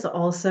that is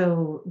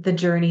also the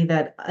journey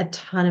that a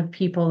ton of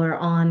people are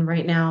on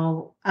right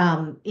now,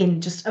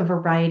 in just a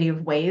variety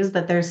of ways,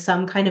 that there's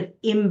some kind of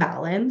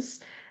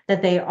imbalance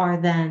that they are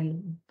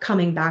then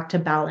coming back to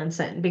balance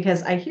in.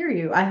 Because I hear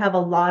you, I have a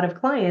lot of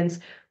clients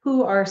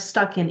who are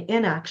stuck in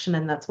inaction,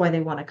 and that's why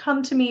they want to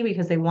come to me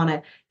because they want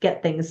to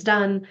get things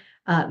done.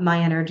 My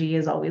energy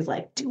is always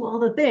like, do all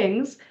the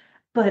things.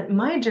 But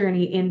my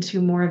journey into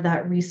more of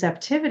that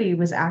receptivity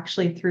was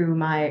actually through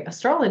my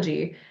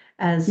astrology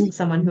as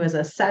someone who is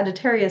a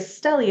Sagittarius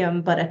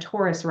stellium, but a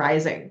Taurus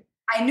rising.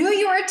 I knew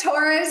you were a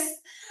Taurus.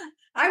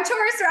 I'm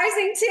Taurus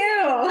rising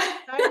too.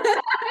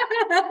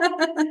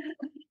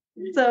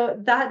 So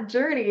that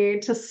journey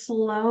to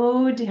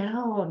slow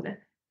down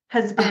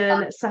has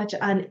been such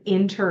an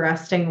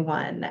interesting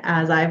one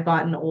as I've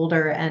gotten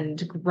older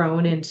and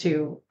grown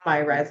into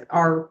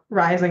our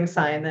rising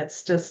sign.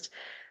 That's just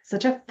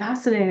such a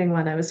fascinating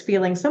one. I was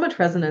feeling so much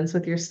resonance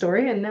with your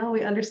story, and now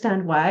we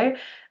understand why.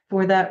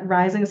 For that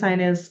rising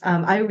sign is,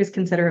 I always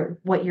consider it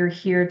what you're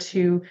here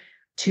to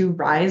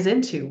rise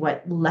into,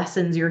 what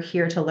lessons you're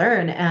here to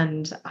learn.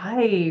 And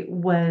I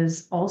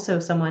was also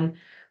someone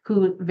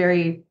who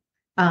very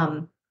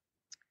I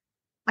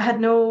had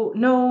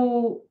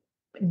no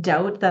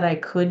doubt that I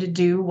could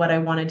do what I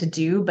wanted to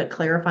do, but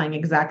clarifying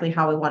exactly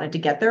how I wanted to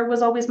get there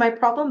was always my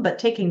problem. But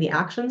taking the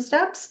action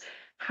steps,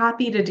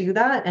 happy to do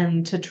that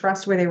and to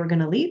trust where they were going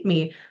to lead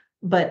me.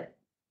 But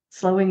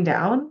slowing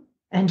down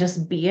and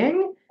just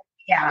being,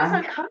 I was Yeah.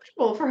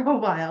 uncomfortable for a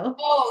while.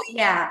 Oh,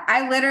 yeah.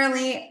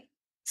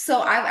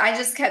 So I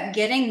just kept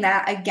getting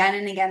that again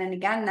and again and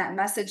again, that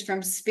message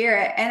from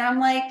spirit. And I'm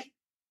like,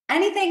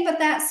 anything but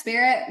that,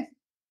 spirit.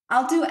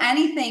 I'll do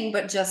anything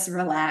but just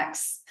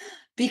relax,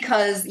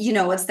 because,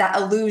 it's that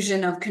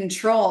illusion of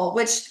control,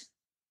 which,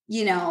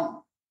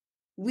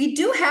 we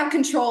do have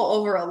control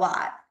over a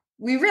lot.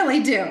 We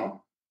really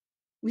do.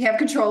 We have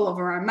control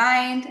over our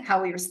mind,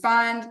 how we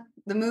respond,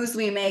 the moves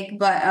we make.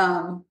 But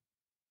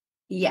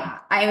yeah,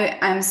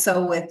 I'm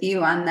so with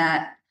you on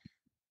that.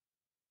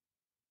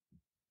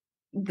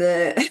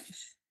 The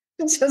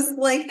just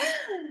like,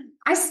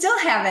 I still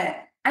have it.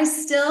 I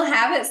still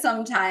have it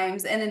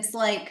sometimes. And it's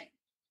like,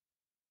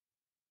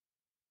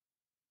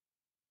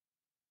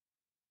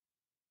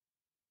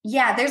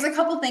 yeah, there's a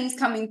couple things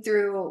coming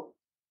through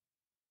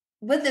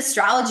with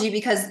astrology,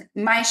 because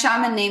my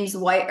shaman name's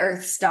White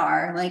Earth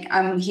Star. Like,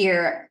 I'm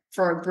here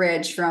for a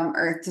bridge from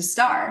Earth to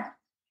Star.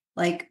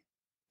 Like,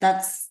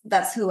 that's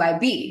who I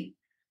be.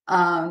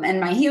 And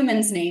my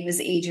human's name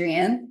is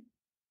Adrienne.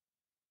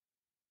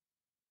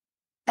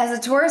 As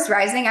a Taurus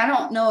rising, I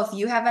don't know if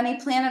you have any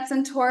planets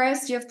in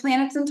Taurus. Do you have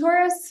planets in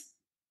Taurus?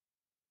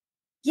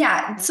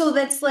 Yeah. So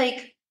that's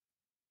like,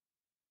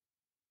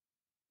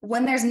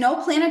 when there's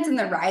no planets in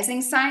the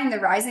rising sign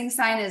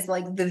is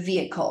like the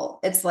vehicle.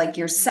 It's like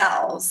your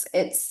cells.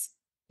 It's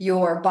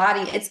your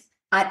body. It's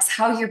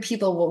how your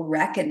people will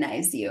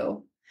recognize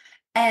you.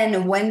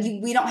 And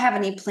when we don't have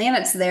any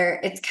planets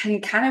there, it can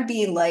kind of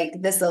be like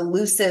this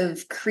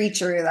elusive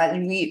creature that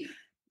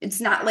it's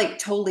not like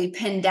totally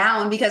pinned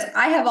down, because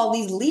I have all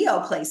these Leo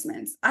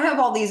placements. I have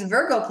all these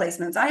Virgo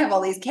placements. I have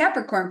all these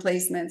Capricorn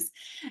placements.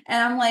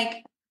 And I'm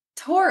like,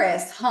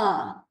 Taurus,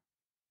 huh?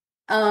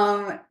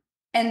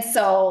 And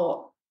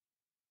so,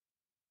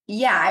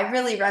 yeah, I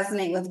really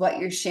resonate with what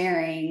you're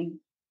sharing.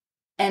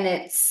 And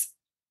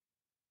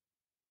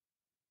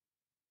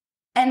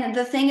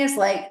the thing is,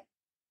 like,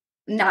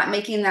 not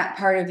making that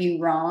part of you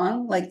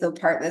wrong, like the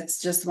part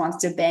that's just wants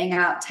to bang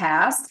out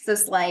tasks,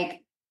 is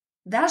like,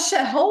 that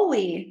shit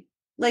holy.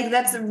 Like,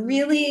 that's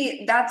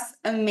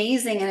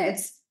amazing. And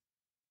it's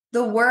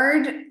the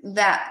word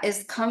that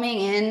is coming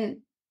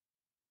in,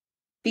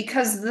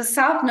 because the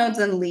South Node's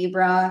in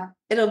Libra.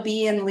 It'll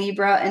be in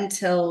Libra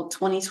until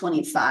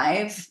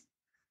 2025.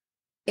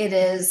 It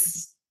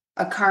is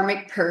a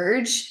karmic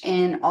purge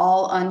in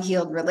all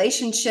unhealed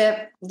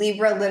relationship.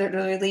 Libra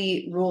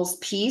literally rules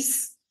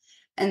peace.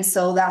 And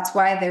so that's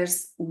why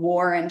there's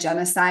war and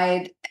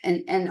genocide,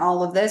 and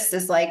all of this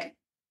is like,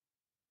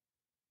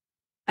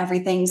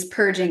 everything's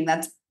purging.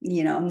 That's,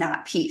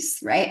 not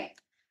peace, right?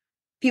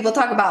 People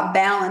talk about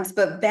balance,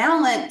 but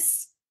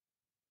balance,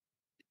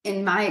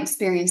 in my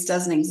experience,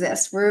 doesn't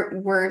exist.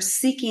 We're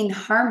seeking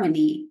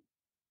harmony.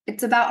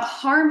 It's about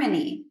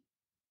harmony.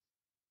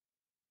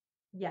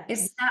 Yeah.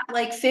 It's not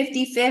like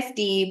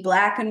 50-50,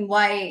 black and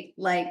white,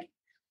 like,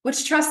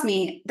 which, trust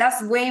me,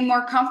 that's way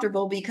more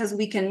comfortable, because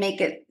we can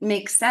make it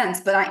make sense.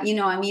 But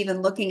I'm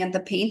even looking at the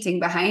painting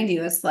behind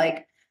you. It's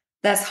like,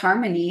 that's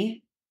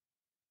harmony.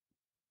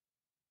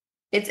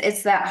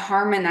 It's that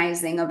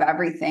harmonizing of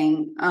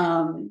everything.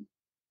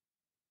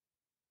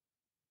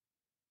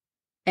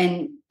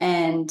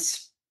 And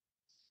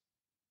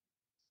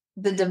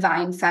the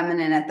divine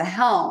feminine at the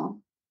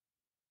helm.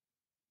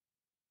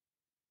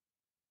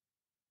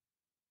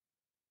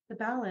 The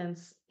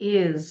balance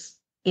is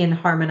in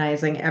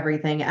harmonizing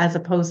everything, as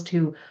opposed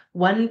to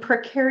one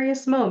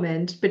precarious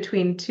moment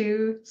between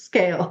two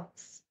scales.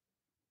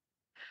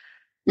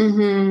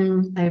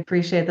 Mm-hmm. I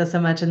appreciate this so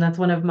much, and that's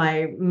one of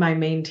my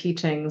main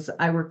teachings.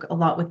 I work a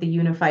lot with the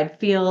unified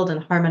field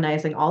and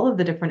harmonizing all of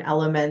the different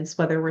elements,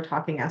 whether we're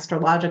talking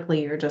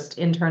astrologically or just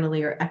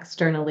internally or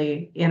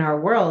externally in our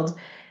world.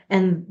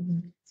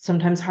 And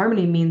sometimes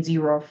harmony means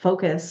you are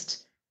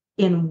focused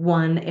in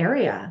one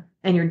area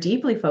and you're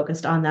deeply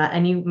focused on that,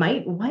 and you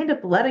might wind up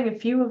letting a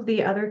few of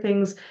the other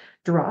things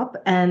drop,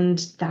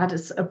 and that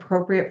is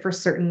appropriate for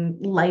certain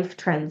life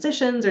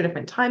transitions or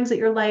different times at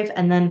your life,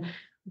 and then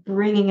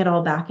bringing it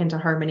all back into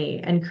harmony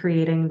and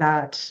creating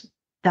that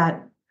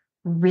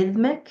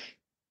rhythmic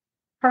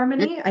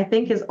harmony, I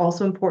think, is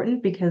also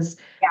important, because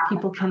Yeah.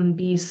 people can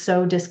be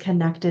so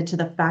disconnected to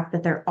the fact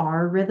that there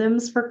are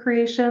rhythms for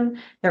creation,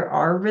 there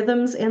are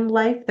rhythms in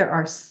life, there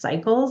are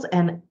cycles,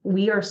 and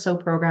we are so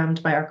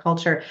programmed by our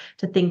culture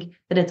to think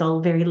that it's all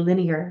very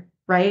linear,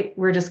 right?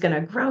 We're just going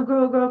to grow,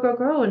 grow, grow, grow,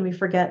 grow, and we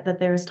forget that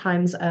there's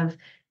times of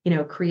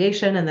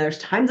creation, and there's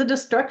times of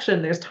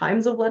destruction, there's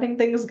times of letting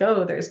things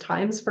go, there's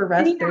times for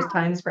rest, there's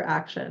times for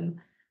action.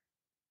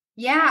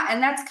 Yeah.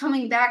 And that's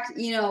coming back,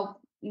 we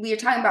are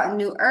talking about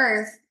New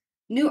Earth.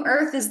 New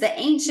Earth is the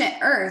ancient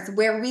Earth,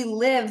 where we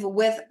live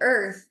with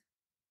Earth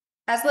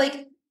as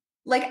like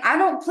I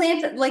don't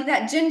plant like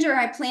that ginger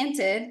I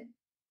planted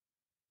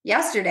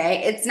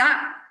yesterday. It's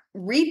not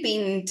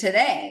reaping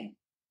today.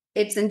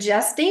 It's in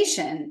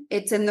gestation.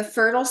 It's in the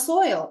fertile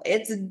soil.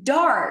 It's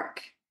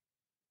dark.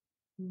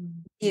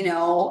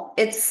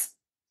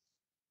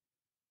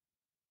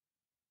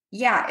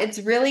 It's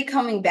really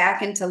coming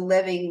back into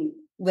living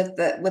with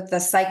the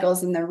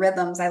cycles and the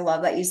rhythms. I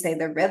love that you say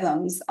the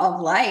rhythms of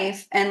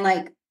life. And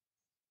like,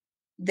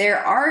 there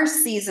are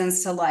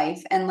seasons to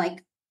life, and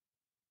like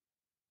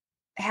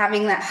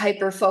having that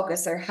hyper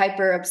focus or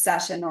hyper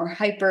obsession or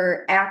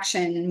hyper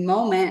action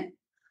moment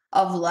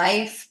of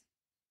life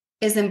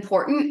is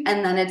important.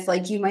 And then it's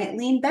like you might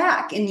lean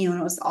back, and you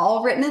know, it's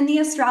all written in the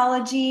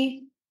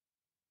astrology,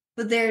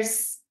 but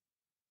there's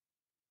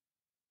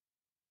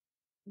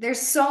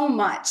so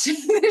much.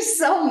 There's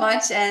so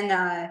much,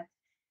 and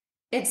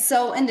it's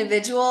so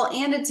individual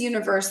and it's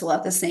universal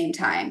at the same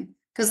time.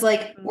 Because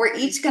like we're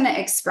each going to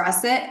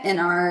express it in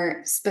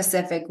our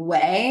specific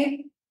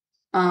way.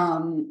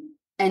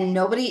 And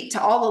nobody,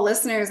 to all the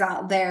listeners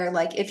out there,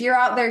 like if you're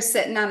out there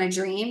sitting on a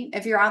dream,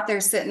 if you're out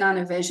there sitting on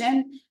a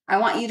vision, I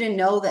want you to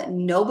know that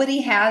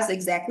nobody has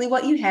exactly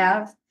what you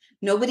have.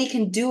 Nobody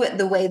can do it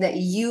the way that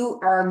you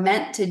are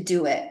meant to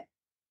do it.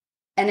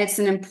 And it's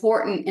an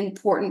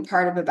important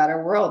part of a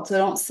better world. So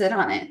don't sit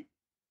on it.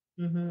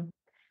 Mm-hmm.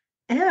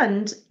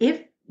 And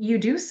if you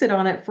do sit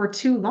on it for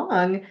too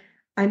long,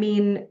 I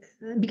mean,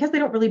 because they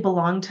don't really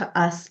belong to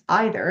us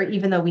either,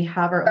 even though we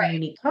have our own Right.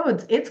 unique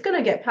codes, it's going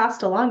to get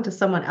passed along to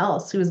someone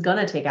else who's going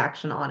to take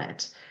action on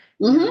it.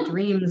 You know, Mm-hmm.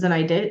 dreams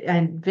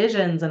and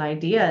visions and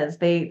ideas,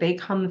 they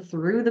come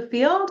through the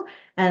field,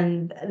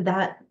 and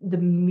that the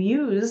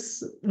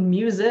muses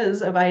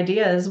of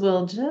ideas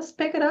will just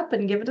pick it up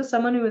and give it to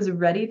someone who is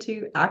ready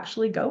to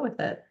actually go with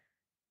it.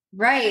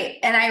 Right.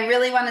 And I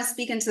really want to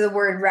speak into the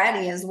word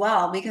ready as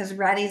well, because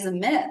ready is a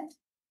myth.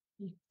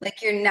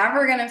 Like you're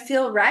never going to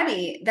feel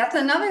ready. That's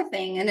another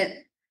thing. And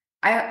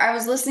I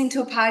was listening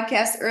to a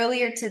podcast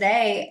earlier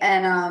today,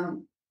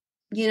 and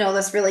you know,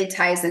 this really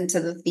ties into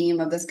the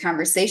theme of this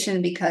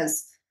conversation,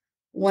 because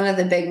one of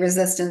the big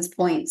resistance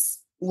points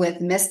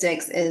with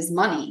mystics is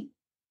money.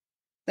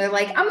 They're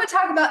like, I'm going to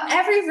talk about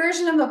every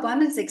version of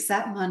abundance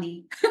except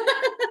money.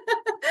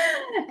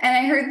 And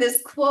I heard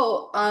this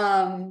quote.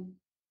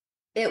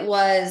 It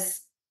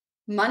was,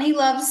 money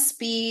loves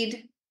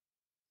speed,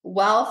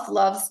 wealth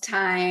loves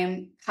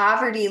time,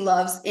 poverty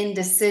loves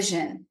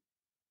indecision.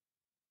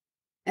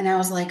 And I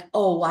was like,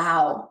 oh,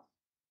 wow.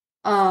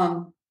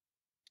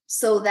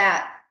 So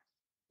that,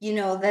 you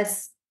know,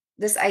 this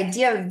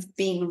idea of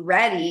being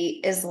ready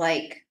is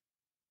like,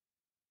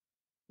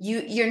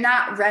 you're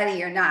not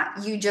ready or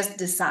not. You just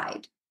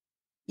decide.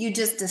 You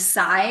just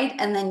decide,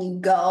 and then you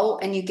go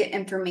and you get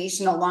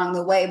information along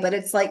the way. But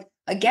it's like,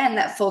 again,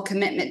 that full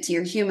commitment to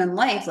your human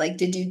life. Like,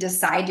 did you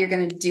decide you're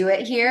going to do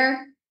it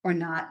here or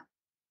not?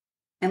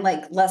 And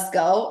like, let's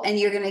go. And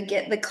you're going to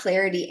get the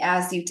clarity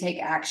as you take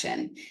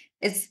action.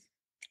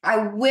 I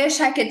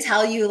wish I could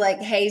tell you like,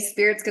 hey,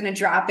 spirit's going to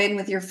drop in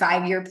with your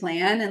 5-year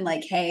plan and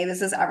like, hey,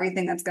 this is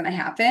everything that's going to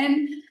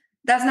happen.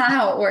 That's not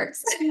how it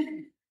works.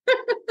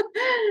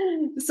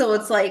 So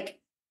it's like,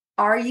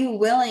 are you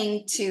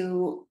willing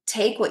to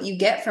take what you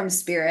get from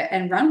spirit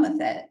and run with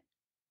it,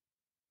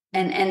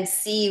 and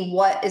see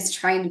what is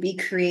trying to be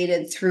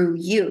created through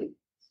you?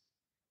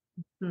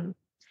 Hmm.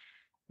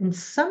 And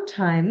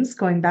sometimes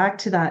going back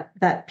to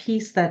that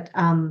piece that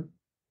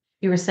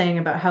you were saying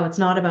about how it's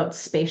not about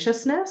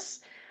spaciousness,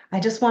 I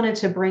just wanted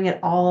to bring it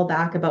all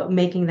back about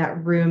making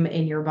that room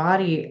in your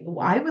body.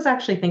 I was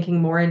actually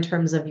thinking more in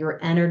terms of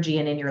your energy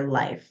and in your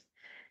life.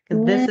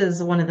 Because this Mm.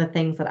 is one of the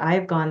things that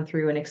I've gone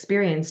through and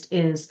experienced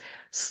is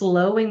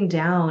slowing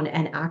down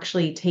and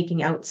actually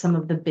taking out some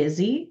of the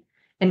busy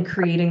and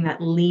creating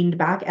that leaned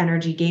back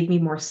energy gave me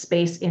more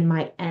space in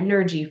my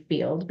energy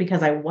field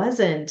because I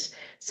wasn't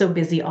so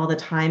busy all the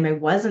time. I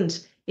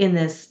wasn't in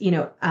this,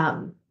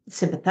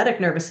 sympathetic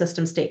nervous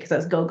system state because I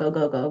was go, go,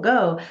 go, go,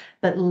 go,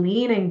 but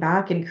leaning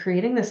back and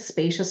creating this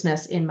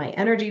spaciousness in my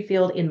energy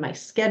field, in my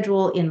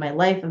schedule, in my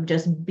life of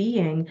just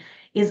being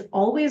is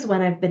always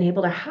when I've been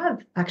able to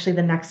have actually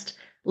the next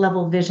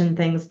level vision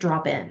things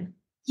drop in,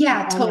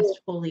 Yeah, totally.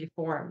 almost fully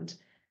formed,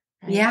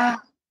 right? Yeah.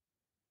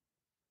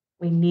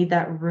 We need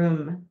that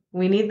room.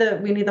 We need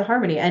the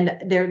harmony.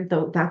 And there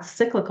though that's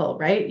cyclical,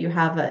 right? You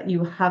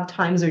have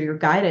times where you're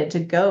guided to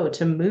go,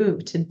 to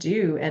move, to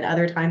do, and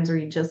other times where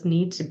you just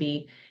need to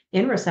be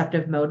in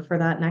receptive mode for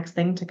that next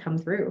thing to come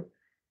through.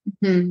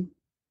 Mhm.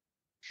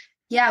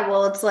 Yeah.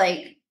 Well, it's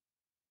like,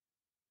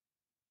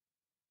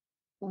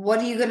 what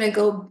are you going to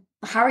go?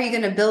 How are you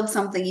going to build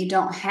something you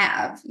don't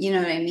have? You know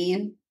what I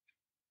mean?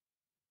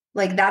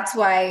 Like, that's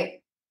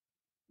why,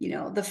 you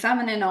know, the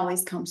feminine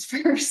always comes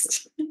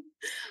first.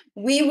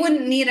 We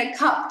wouldn't need a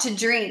cup to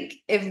drink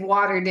if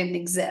water didn't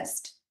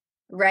exist,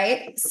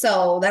 right?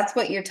 So that's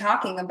what you're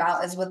talking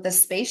about, is with the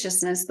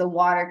spaciousness, the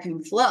water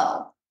can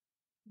flow,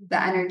 the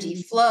Mhm.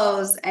 energy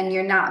flows, and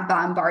you're not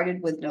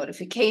bombarded with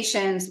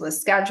notifications, with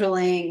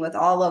scheduling, with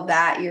all of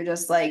that. You're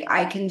just like,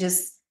 I can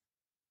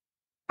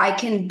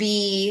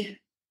be,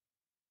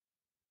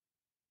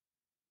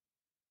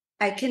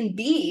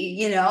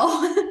 you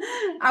know.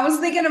 I was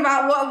thinking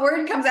about what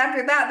word comes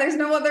after that. There's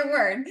no other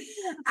word.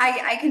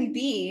 I can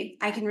be,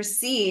 I can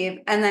receive,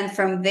 and then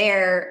from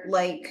there,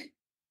 like,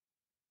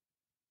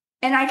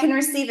 and I can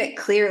receive it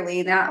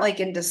clearly, not like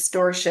in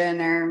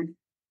distortion or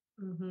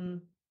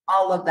Mhm.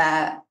 all of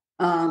that.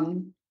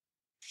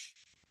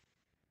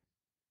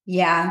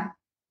 Yeah.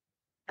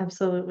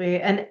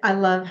 Absolutely. And I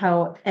love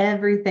how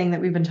everything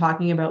that we've been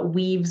talking about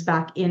weaves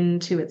back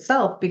into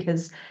itself,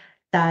 because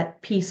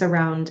that piece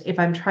around if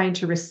I'm trying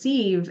to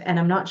receive and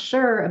I'm not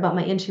sure about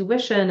my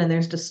intuition and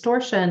there's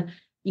distortion,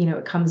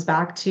 it comes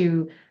back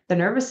to the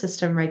nervous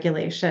system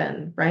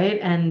regulation, right?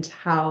 And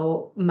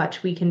how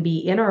much we can be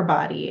in our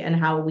body and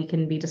how we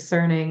can be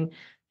discerning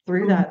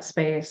through Mhm. that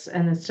space.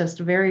 And it's just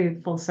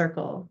very full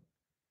circle.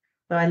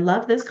 So I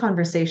love this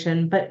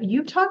conversation, but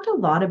you've talked a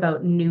lot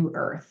about New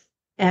Earth.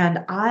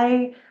 And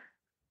I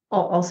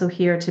also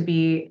here to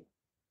be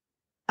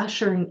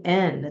ushering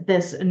in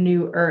this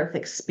new earth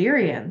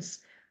experience.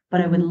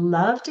 But I would Mhm.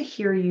 love to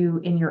hear you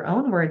in your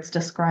own words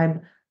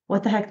describe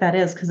what the heck that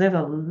is, because there's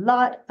a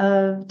lot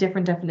of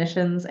different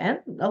definitions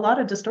and a lot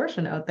of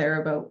distortion out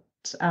there about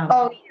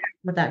Oh,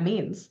 what that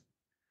means.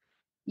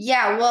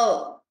 yeah.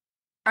 Well,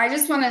 I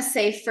just want to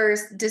say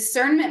first,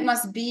 discernment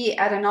must be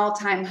at an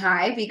all-time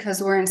high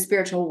because we're in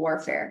spiritual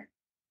warfare.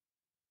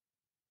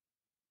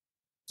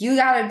 You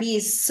got to be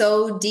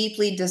so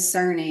deeply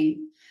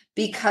discerning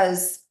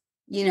because,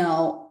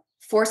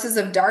 forces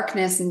of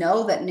darkness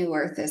know that new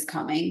earth is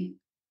coming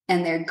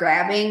and they're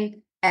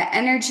grabbing at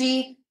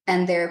energy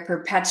and they're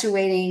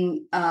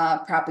perpetuating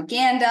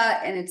propaganda.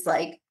 And it's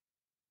like,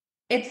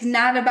 it's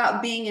not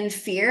about being in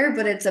fear,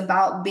 but it's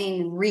about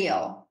being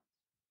real.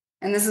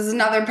 And this is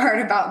another part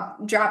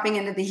about dropping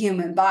into the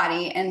human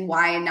body and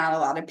why not a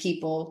lot of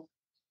people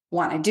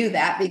want to do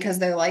that, because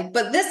they're like,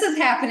 but this is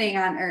happening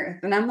on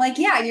earth. And I'm like,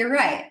 yeah, you're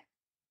right.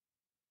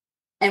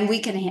 And we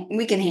can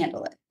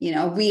handle it.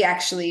 We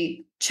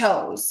actually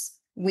chose.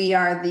 We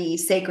are the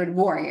sacred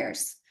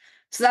warriors.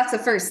 So that's the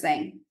first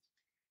thing.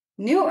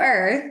 New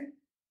earth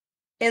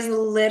is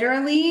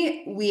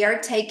literally, we're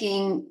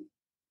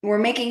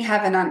making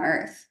heaven on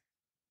earth.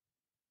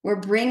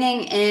 We're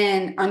bringing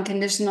in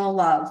unconditional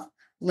love,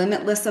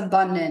 limitless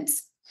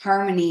abundance,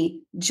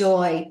 harmony,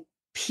 joy,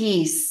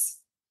 peace,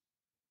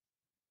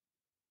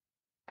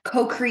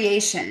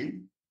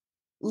 co-creation.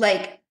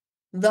 Like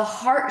the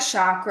heart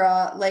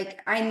chakra,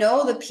 like I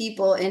know the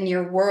people in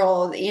your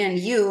world and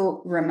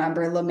you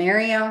remember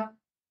Lemuria,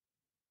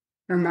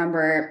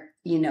 remember,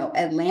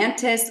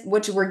 Atlantis,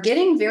 which we're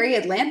getting very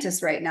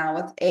Atlantis right now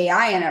with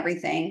AI and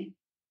everything.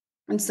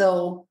 And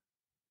so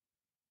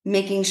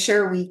making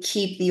sure we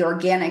keep the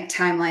organic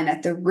timeline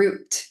at the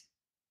root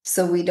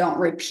so we don't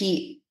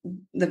repeat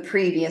the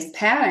previous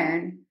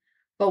pattern.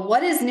 But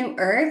what is new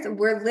earth?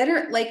 We're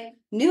literally like,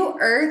 new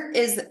earth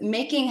is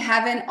making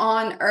heaven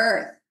on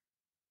earth.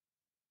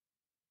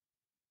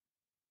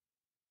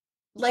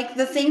 Like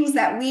the things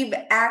that we've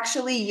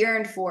actually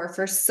yearned for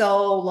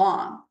so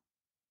long.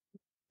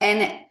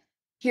 And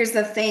here's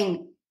the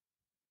thing,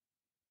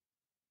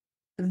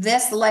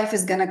 this life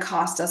is going to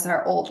cost us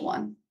our old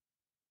one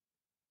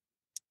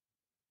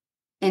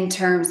in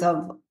terms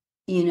of,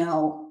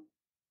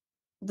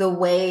 the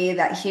way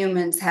that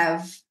humans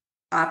have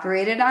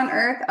operated on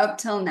earth up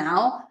till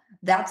now.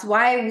 That's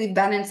why we've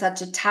been in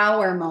such a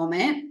tower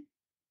moment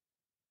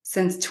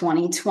since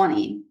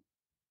 2020.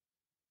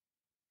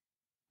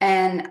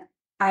 And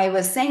I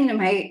was saying to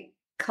my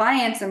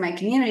clients in my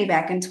community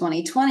back in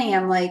 2020,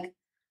 I'm like,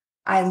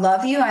 I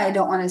love you. I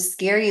don't want to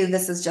scare you.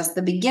 This is just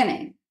the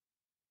beginning.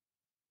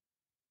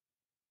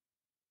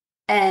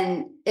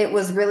 And it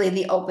was really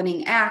the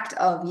opening act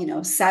of,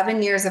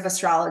 7 years of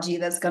astrology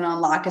that's going to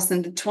unlock us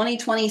into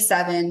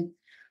 2027,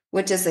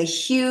 which is a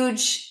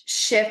huge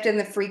shift in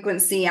the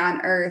frequency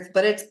on Earth,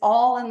 but it's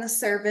all in the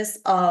service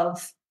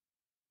of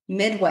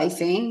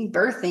midwifing,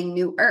 birthing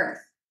new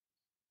Earth.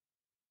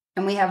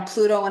 And we have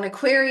Pluto in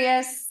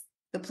Aquarius,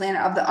 the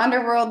planet of the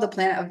underworld, the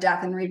planet of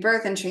death and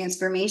rebirth and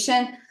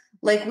transformation.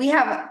 Like we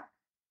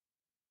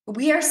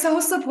are so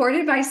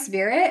supported by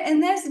spirit in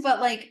this,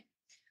 but like,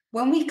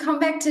 when we come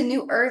back to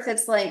new earth,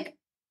 it's like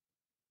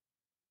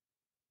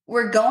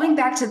we're going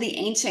back to the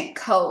ancient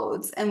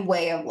codes and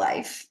way of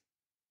life.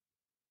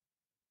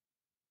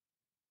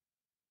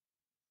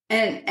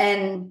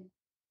 And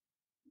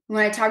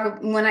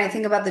when I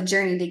think about the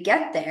journey to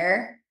get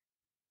there,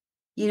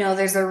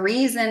 there's a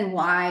reason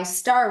why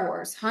Star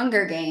Wars,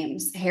 Hunger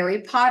Games,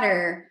 Harry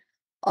Potter,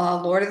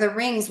 Lord of the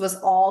Rings was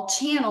all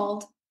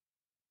channeled,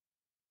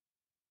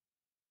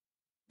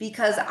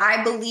 because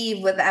I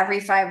believe with every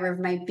fiber of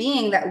my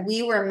being that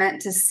we were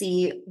meant to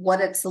see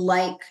what it's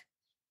like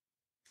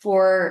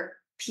for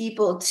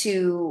people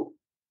to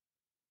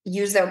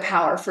use their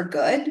power for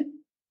good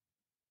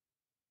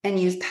and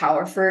use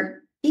power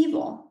for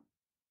evil,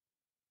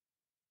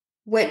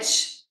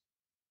 which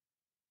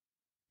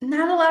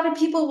not a lot of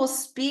people will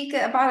speak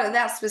about it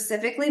that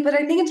specifically, but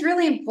I think it's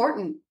really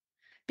important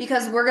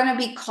because we're going to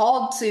be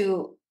called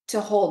to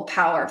hold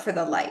power for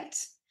the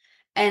light.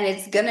 And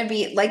it's going to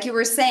be, like you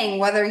were saying,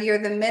 whether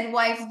you're the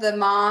midwife, the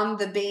mom,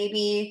 the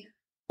baby,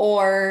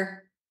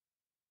 or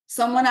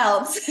someone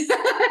else,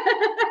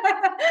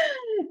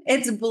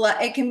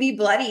 it can be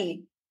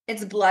bloody.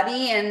 It's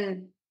bloody.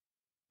 And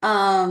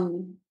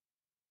I'm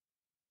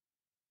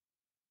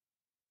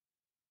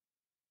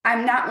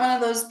not one of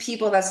those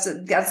people that's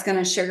going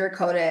to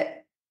sugarcoat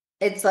it.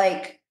 It's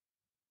like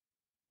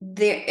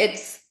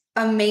it's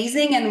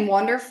amazing and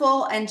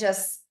wonderful and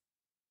just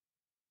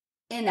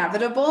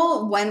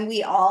inevitable when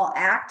we all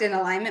act in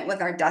alignment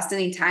with our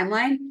destiny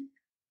timeline.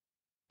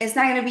 It's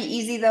not going to be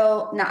easy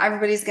though. Not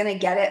everybody's going to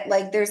get it.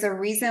 Like there's a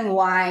reason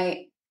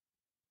why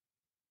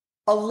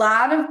a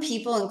lot of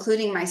people,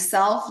 including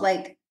myself,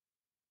 like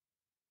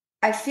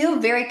I feel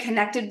very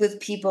connected with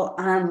people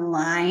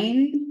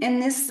online in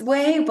this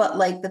way, but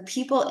like the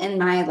people in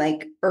my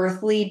like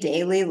earthly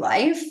daily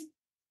life,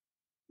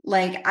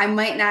 like I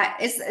might not,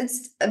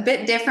 it's a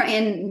bit different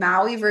in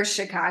Maui versus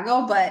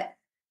Chicago, but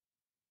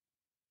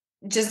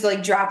just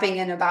like dropping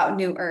in about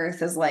New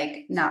Earth is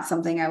like not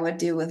something I would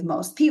do with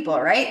most people,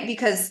 right?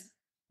 Because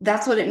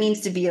that's what it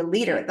means to be a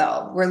leader,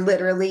 though.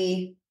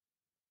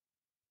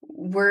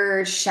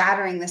 We're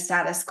shattering the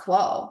status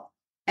quo.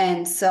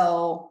 And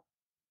so,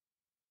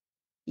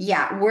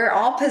 yeah, we're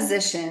all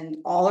positioned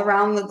all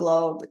around the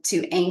globe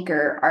to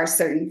anchor our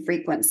certain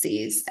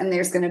frequencies, and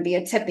there's going to be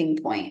a tipping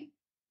point.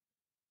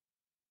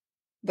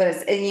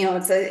 But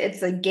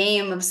it's a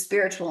game of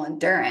spiritual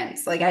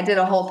endurance. Like I did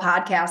a whole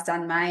podcast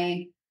on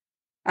my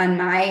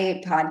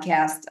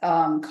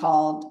podcast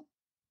called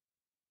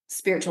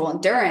Spiritual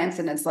Endurance,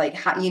 and it's like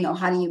how do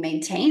you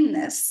maintain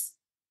this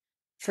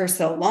for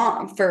so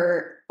long,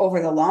 for over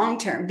the long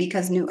term,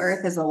 because New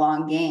Earth is a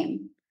long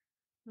game.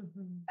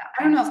 Mm-hmm.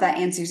 I don't know if that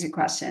answers your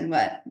question,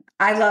 but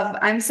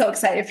I'm so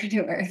excited for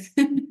New Earth.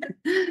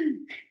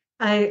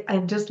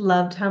 I just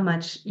loved how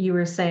much you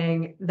were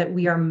saying that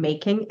we are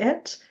making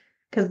it,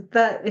 because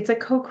it's a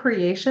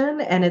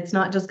co-creation and it's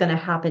not just going to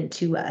happen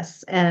to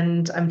us.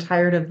 And I'm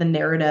tired of the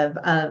narrative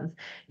of,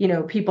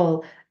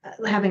 people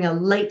having a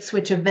light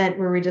switch event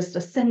where we just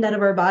ascend out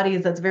of our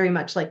bodies. That's very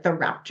much like the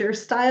rapture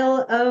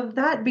style of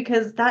that,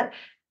 because that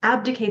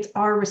abdicates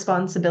our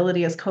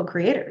responsibility as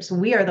co-creators.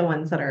 We are the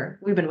ones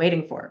we've been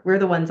waiting for. We're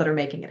the ones that are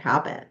making it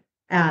happen.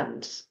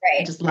 And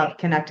I just love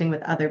connecting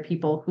with other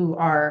people who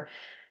are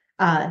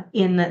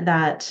in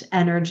that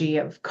energy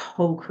of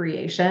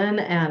co-creation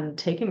and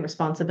taking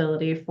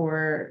responsibility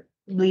for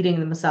leading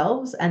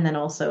themselves, and then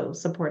also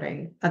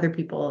supporting other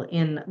people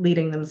in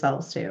leading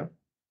themselves too.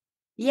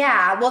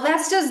 Yeah, well,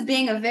 that's just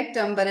being a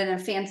victim, but in a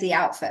fancy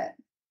outfit.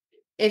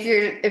 If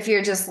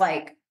you're just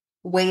like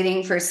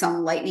waiting for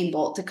some lightning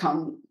bolt to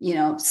come,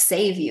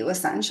 save you,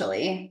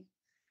 essentially.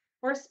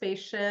 Or a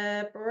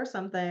spaceship or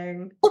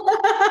something.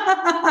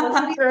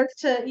 The earth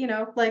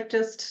to, like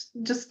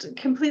just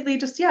completely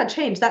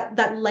change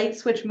that light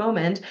switch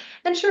moment.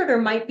 And sure,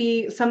 there might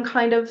be some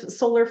kind of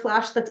solar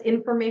flash that's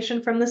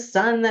information from the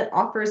sun that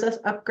offers us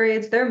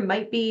upgrades. There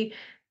might be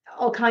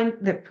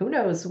who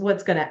knows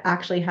what's going to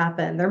actually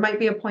happen. There might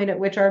be a point at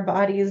which our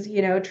bodies,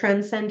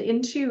 transcend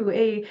into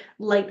a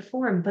light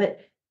form,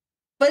 but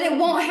it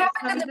won't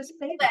happen to the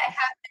people that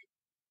happen.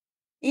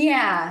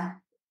 Yeah.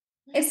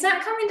 It's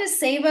not coming to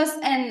save us.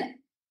 And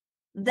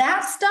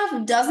that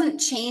stuff doesn't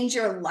change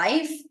your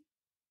life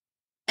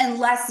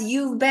unless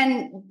you've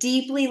been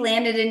deeply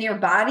landed in your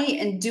body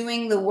and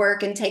doing the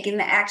work and taking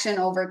the action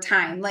over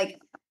time. Like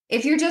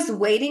if you're just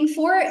waiting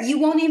for it, you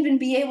won't even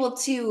be able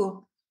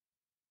to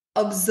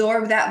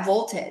absorb that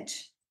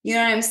voltage. You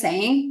know what I'm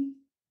saying?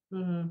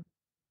 Mm-hmm.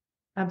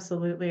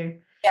 Absolutely.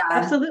 Yeah.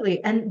 Absolutely.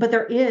 But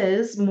there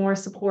is more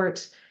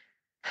support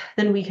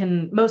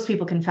than most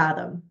people can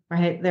fathom,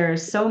 right?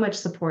 There's so much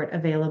support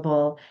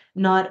available,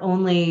 not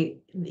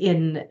only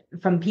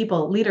from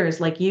people, leaders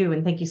like you,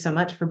 and thank you so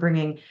much for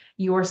bringing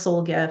your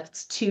soul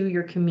gifts to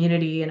your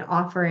community and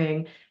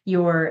offering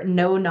your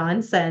no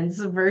nonsense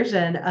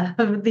version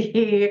of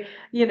the,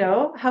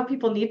 how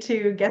people need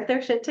to get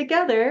their shit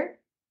together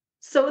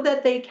so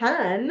that they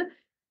can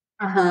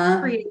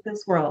create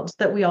this world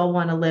that we all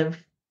want to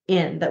live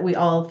in, that we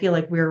all feel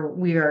like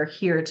we are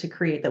here to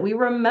create, that we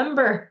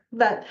remember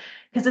that,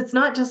 because it's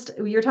not just,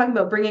 you're talking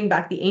about bringing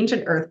back the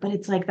ancient earth, but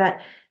it's like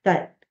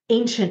that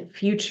ancient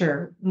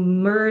future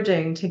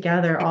merging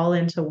together all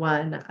into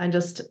one. I'm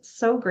just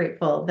so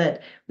grateful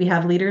that we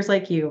have leaders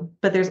like you,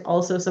 but there's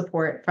also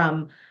support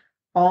from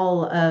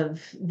all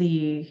of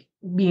the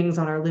beings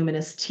on our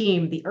luminous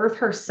team. The earth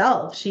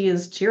herself, she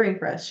is cheering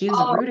for us, she's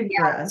rooting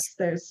for us.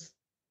 There's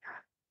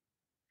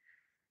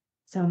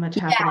so much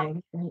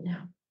happening right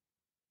now.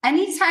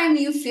 Anytime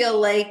you feel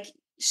like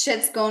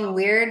shit's going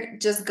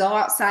weird, just go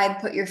outside,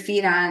 put your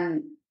feet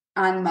on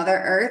Mother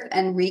Earth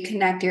and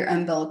reconnect your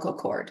umbilical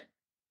cord.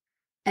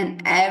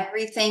 And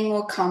everything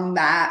will come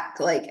back.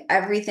 Like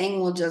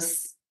everything will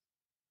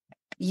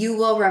you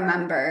will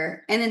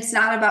remember. And it's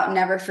not about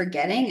never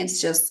forgetting.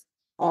 It's just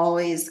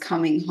always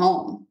coming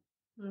home.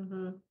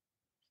 Mm-hmm.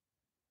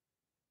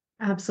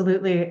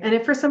 Absolutely. And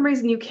if for some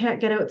reason you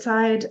can't get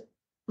outside,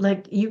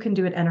 like you can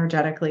do it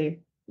energetically.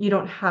 You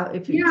don't have,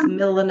 if it's the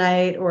middle of the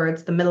night or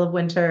it's the middle of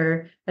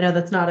winter, I know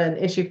that's not an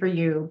issue for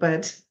you,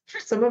 but for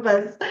some of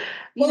us,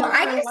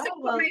 I used to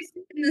put my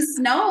feet in the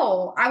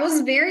snow. I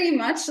was very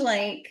much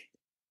like,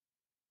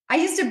 I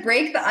used to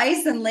break the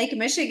ice in Lake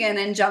Michigan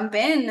and jump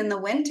in the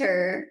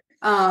winter.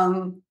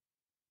 I'm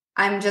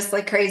just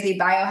like crazy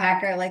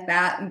biohacker like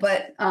that.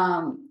 But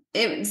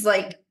it was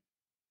like,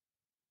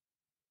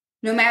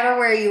 no matter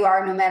where you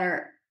are, no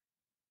matter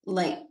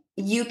like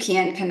you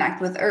can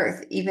connect with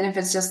earth. Even if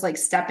it's just like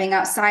stepping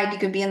outside, you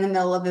could be in the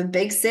middle of a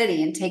big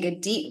city and take a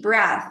deep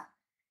breath.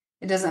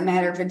 It doesn't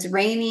matter if it's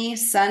rainy,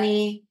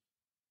 sunny.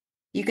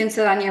 You can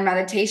sit on your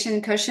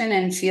meditation cushion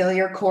and feel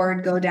your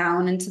cord go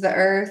down into the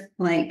earth.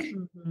 Like,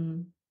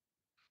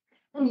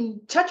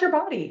 touch your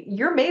body.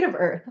 You're made of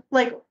earth.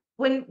 Like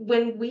when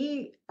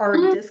we are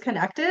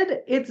disconnected,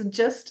 it's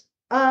just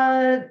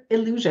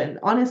illusion,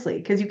 honestly,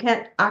 because you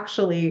can't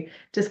actually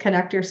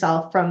disconnect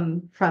yourself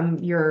from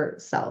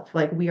yourself.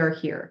 Like we are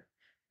here.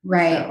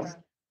 right. So,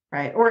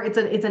 right. Or it's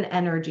an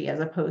energy as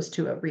opposed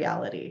to a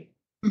reality.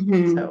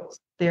 Mhm. So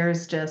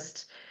there's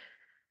just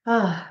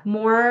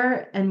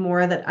more and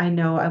more that I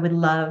know I would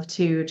love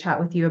to chat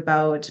with you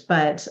about,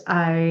 but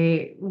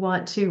I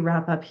want to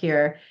wrap up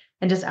here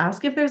and just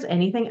ask if there's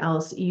anything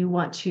else you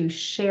want to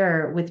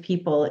share with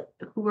people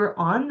who are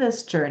on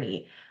this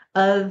journey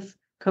of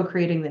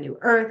co-creating the new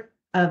earth,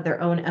 of their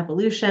own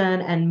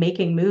evolution, and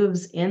making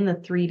moves in the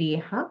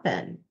 3D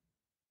happen.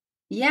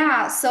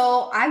 Yeah.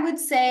 So I would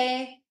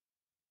say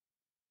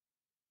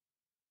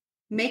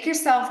make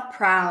yourself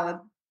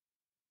proud.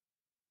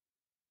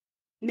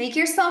 Make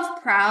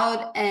yourself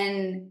proud,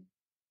 and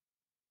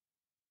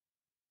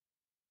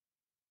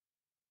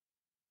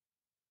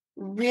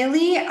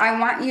really, I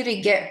want you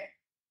to get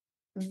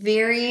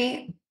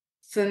very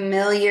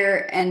familiar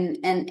and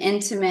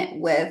intimate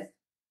with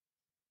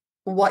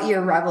what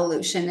your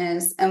revolution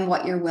is and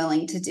what you're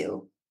willing to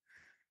do.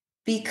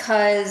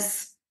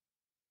 Because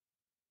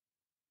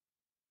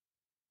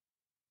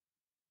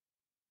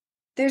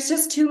there's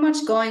just too much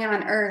going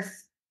on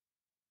earth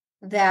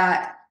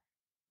that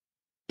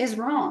is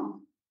wrong.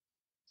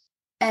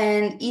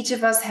 And each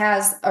of us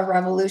has a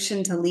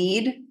revolution to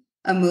lead,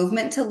 a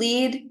movement to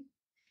lead.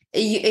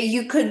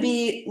 You could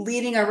be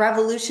leading a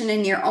revolution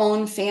in your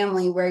own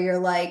family where you're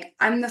like,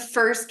 I'm the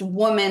first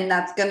woman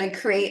that's going to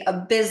create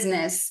a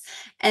business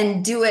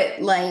and do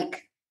it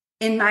like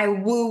in my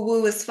woo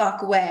woo as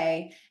fuck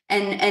way,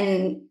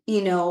 and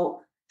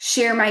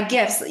share my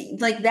gifts.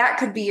 Like that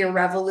could be your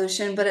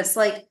revolution. But it's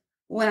like,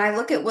 when I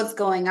look at what's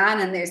going on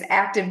and there's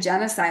active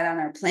genocide on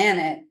our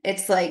planet,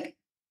 it's like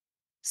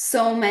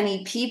so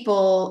many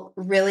people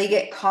really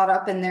get caught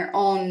up in their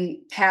own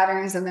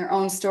patterns and their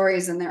own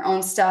stories and their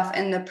own stuff,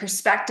 and the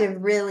perspective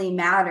really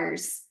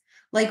matters.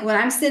 Like when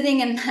I'm sitting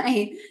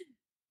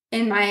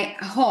in my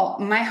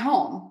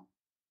home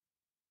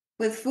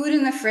with food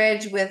in the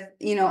fridge, with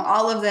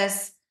all of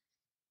this,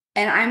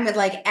 and I'm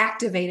like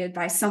activated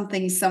by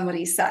something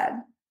somebody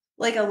said.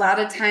 Like a lot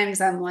of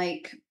times I'm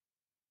like,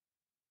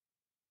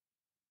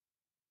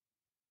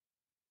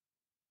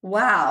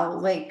 wow,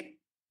 like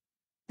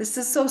this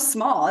is so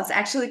small. It's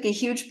actually like a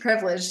huge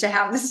privilege to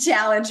have this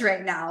challenge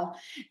right now.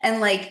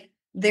 And like,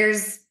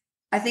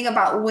 I think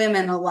about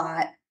women a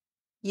lot.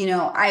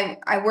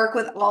 I work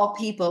with all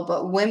people,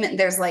 but women,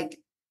 there's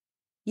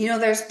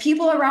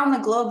people around the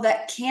globe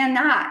that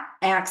cannot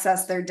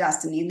access their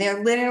destiny.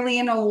 They're literally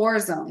in a war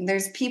zone.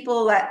 There's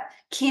people that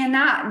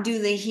cannot do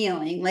the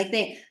healing.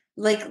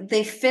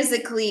 They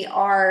physically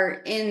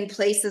are in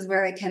places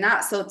where they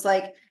cannot. So it's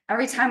like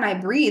every time I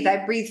breathe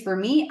for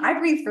me, I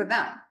breathe for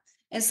them.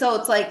 And so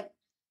it's like,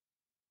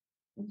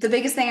 the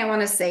biggest thing I want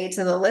to say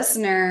to the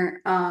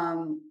listener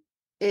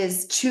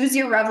is choose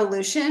your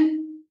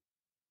revolution,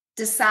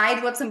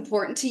 decide what's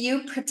important to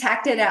you,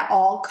 protect it at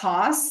all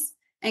costs,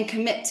 and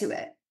commit to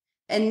it.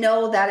 And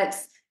know that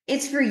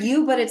it's for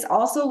you, but it's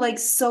also like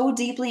so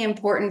deeply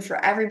important for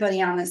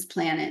everybody on this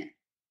planet.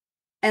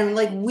 And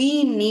like,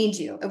 we need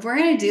you. If we're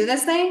going to do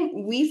this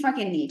thing, we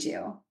fucking need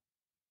you.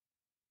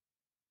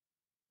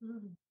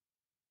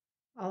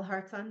 All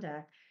hearts on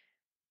deck.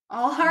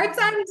 All hearts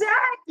on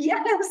deck.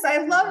 Yes,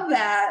 I love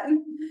that.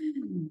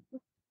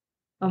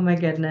 Oh my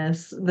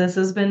goodness. This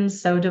has been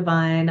so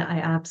divine. I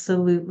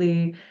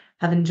absolutely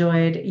have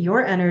enjoyed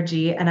your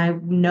energy. And I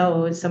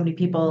know so many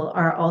people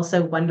are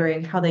also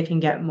wondering how they can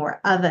get more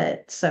of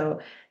it. So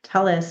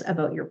tell us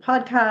about your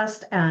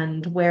podcast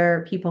and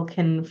where people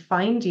can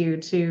find you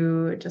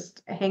to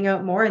just hang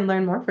out more and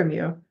learn more from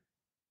you.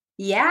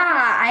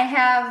 Yeah, I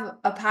have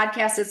a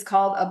podcast. It's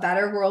called A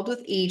Better World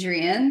with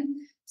Adrienne.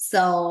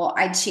 So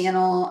I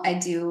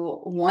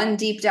do one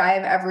deep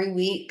dive every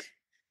week.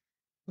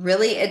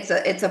 Really, it's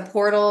a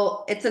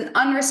portal. It's an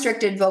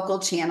unrestricted vocal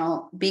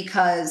channel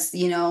because,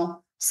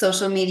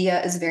 social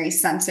media is very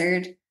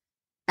censored,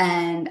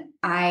 and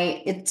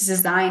it's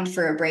designed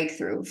for a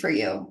breakthrough for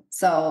you.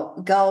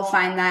 So go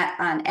find that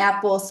on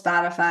Apple,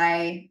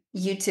 Spotify,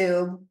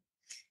 YouTube.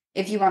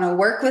 If you want to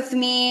work with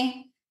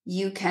me,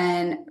 you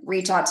can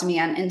reach out to me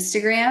on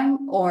Instagram,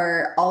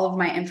 or all of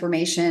my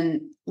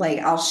information, like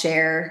I'll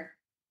share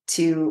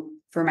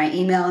for my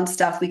email and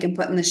stuff, we can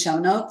put in the show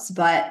notes.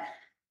 But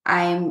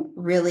I'm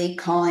really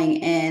calling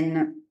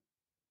in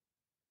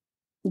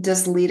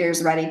just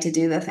leaders ready to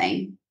do the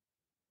thing.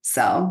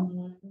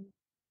 So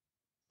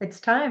It's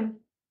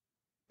time.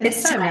 It's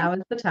it's time. time. Now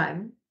is the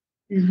time.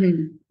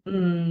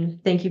 Mhm.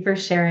 Thank you for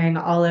sharing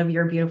all of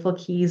your beautiful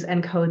keys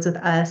and codes with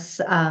us.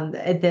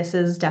 This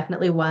is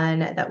definitely one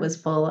that was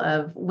full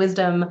of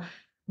wisdom,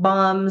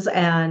 bombs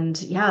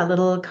and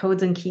little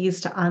codes and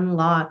keys to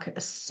unlock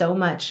so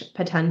much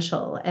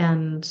potential.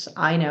 And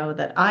I know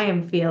that I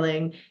am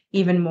feeling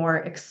even more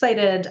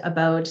excited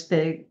about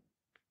the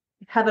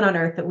heaven on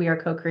earth that we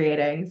are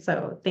co-creating.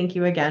 So thank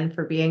you again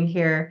for being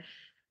here.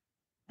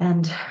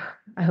 And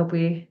I hope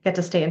we get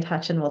to stay in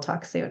touch and we'll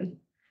talk soon.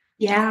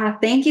 Yeah,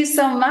 thank you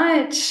so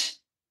much.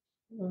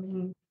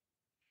 Mhm.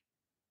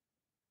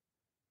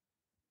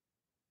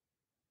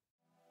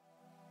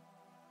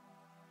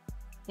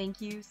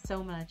 Thank you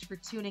so much for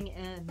tuning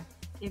in.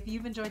 If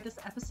you've enjoyed this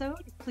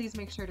episode, please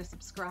make sure to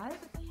subscribe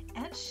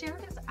and share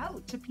this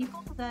out to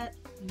people that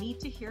need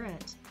to hear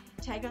it.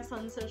 Tag us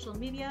on social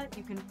media.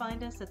 You can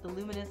find us at The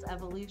Luminous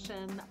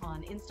Evolution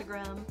on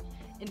Instagram.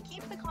 And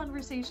keep the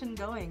conversation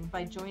going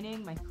by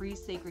joining my free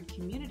sacred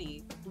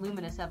community,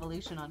 Luminous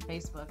Evolution, on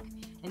Facebook,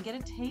 and get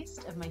a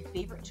taste of my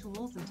favorite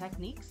tools and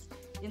techniques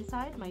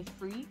inside my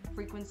free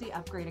Frequency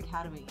Upgrade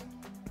Academy.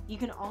 You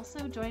can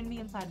also join me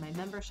inside my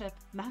membership,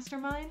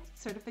 mastermind,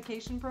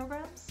 certification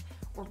programs,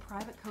 or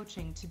private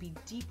coaching to be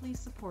deeply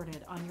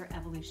supported on your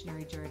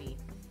evolutionary journey.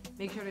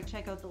 Make sure to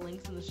check out the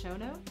links in the show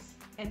notes,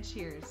 and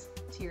cheers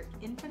to your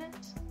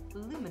infinite,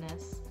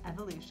 luminous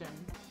evolution.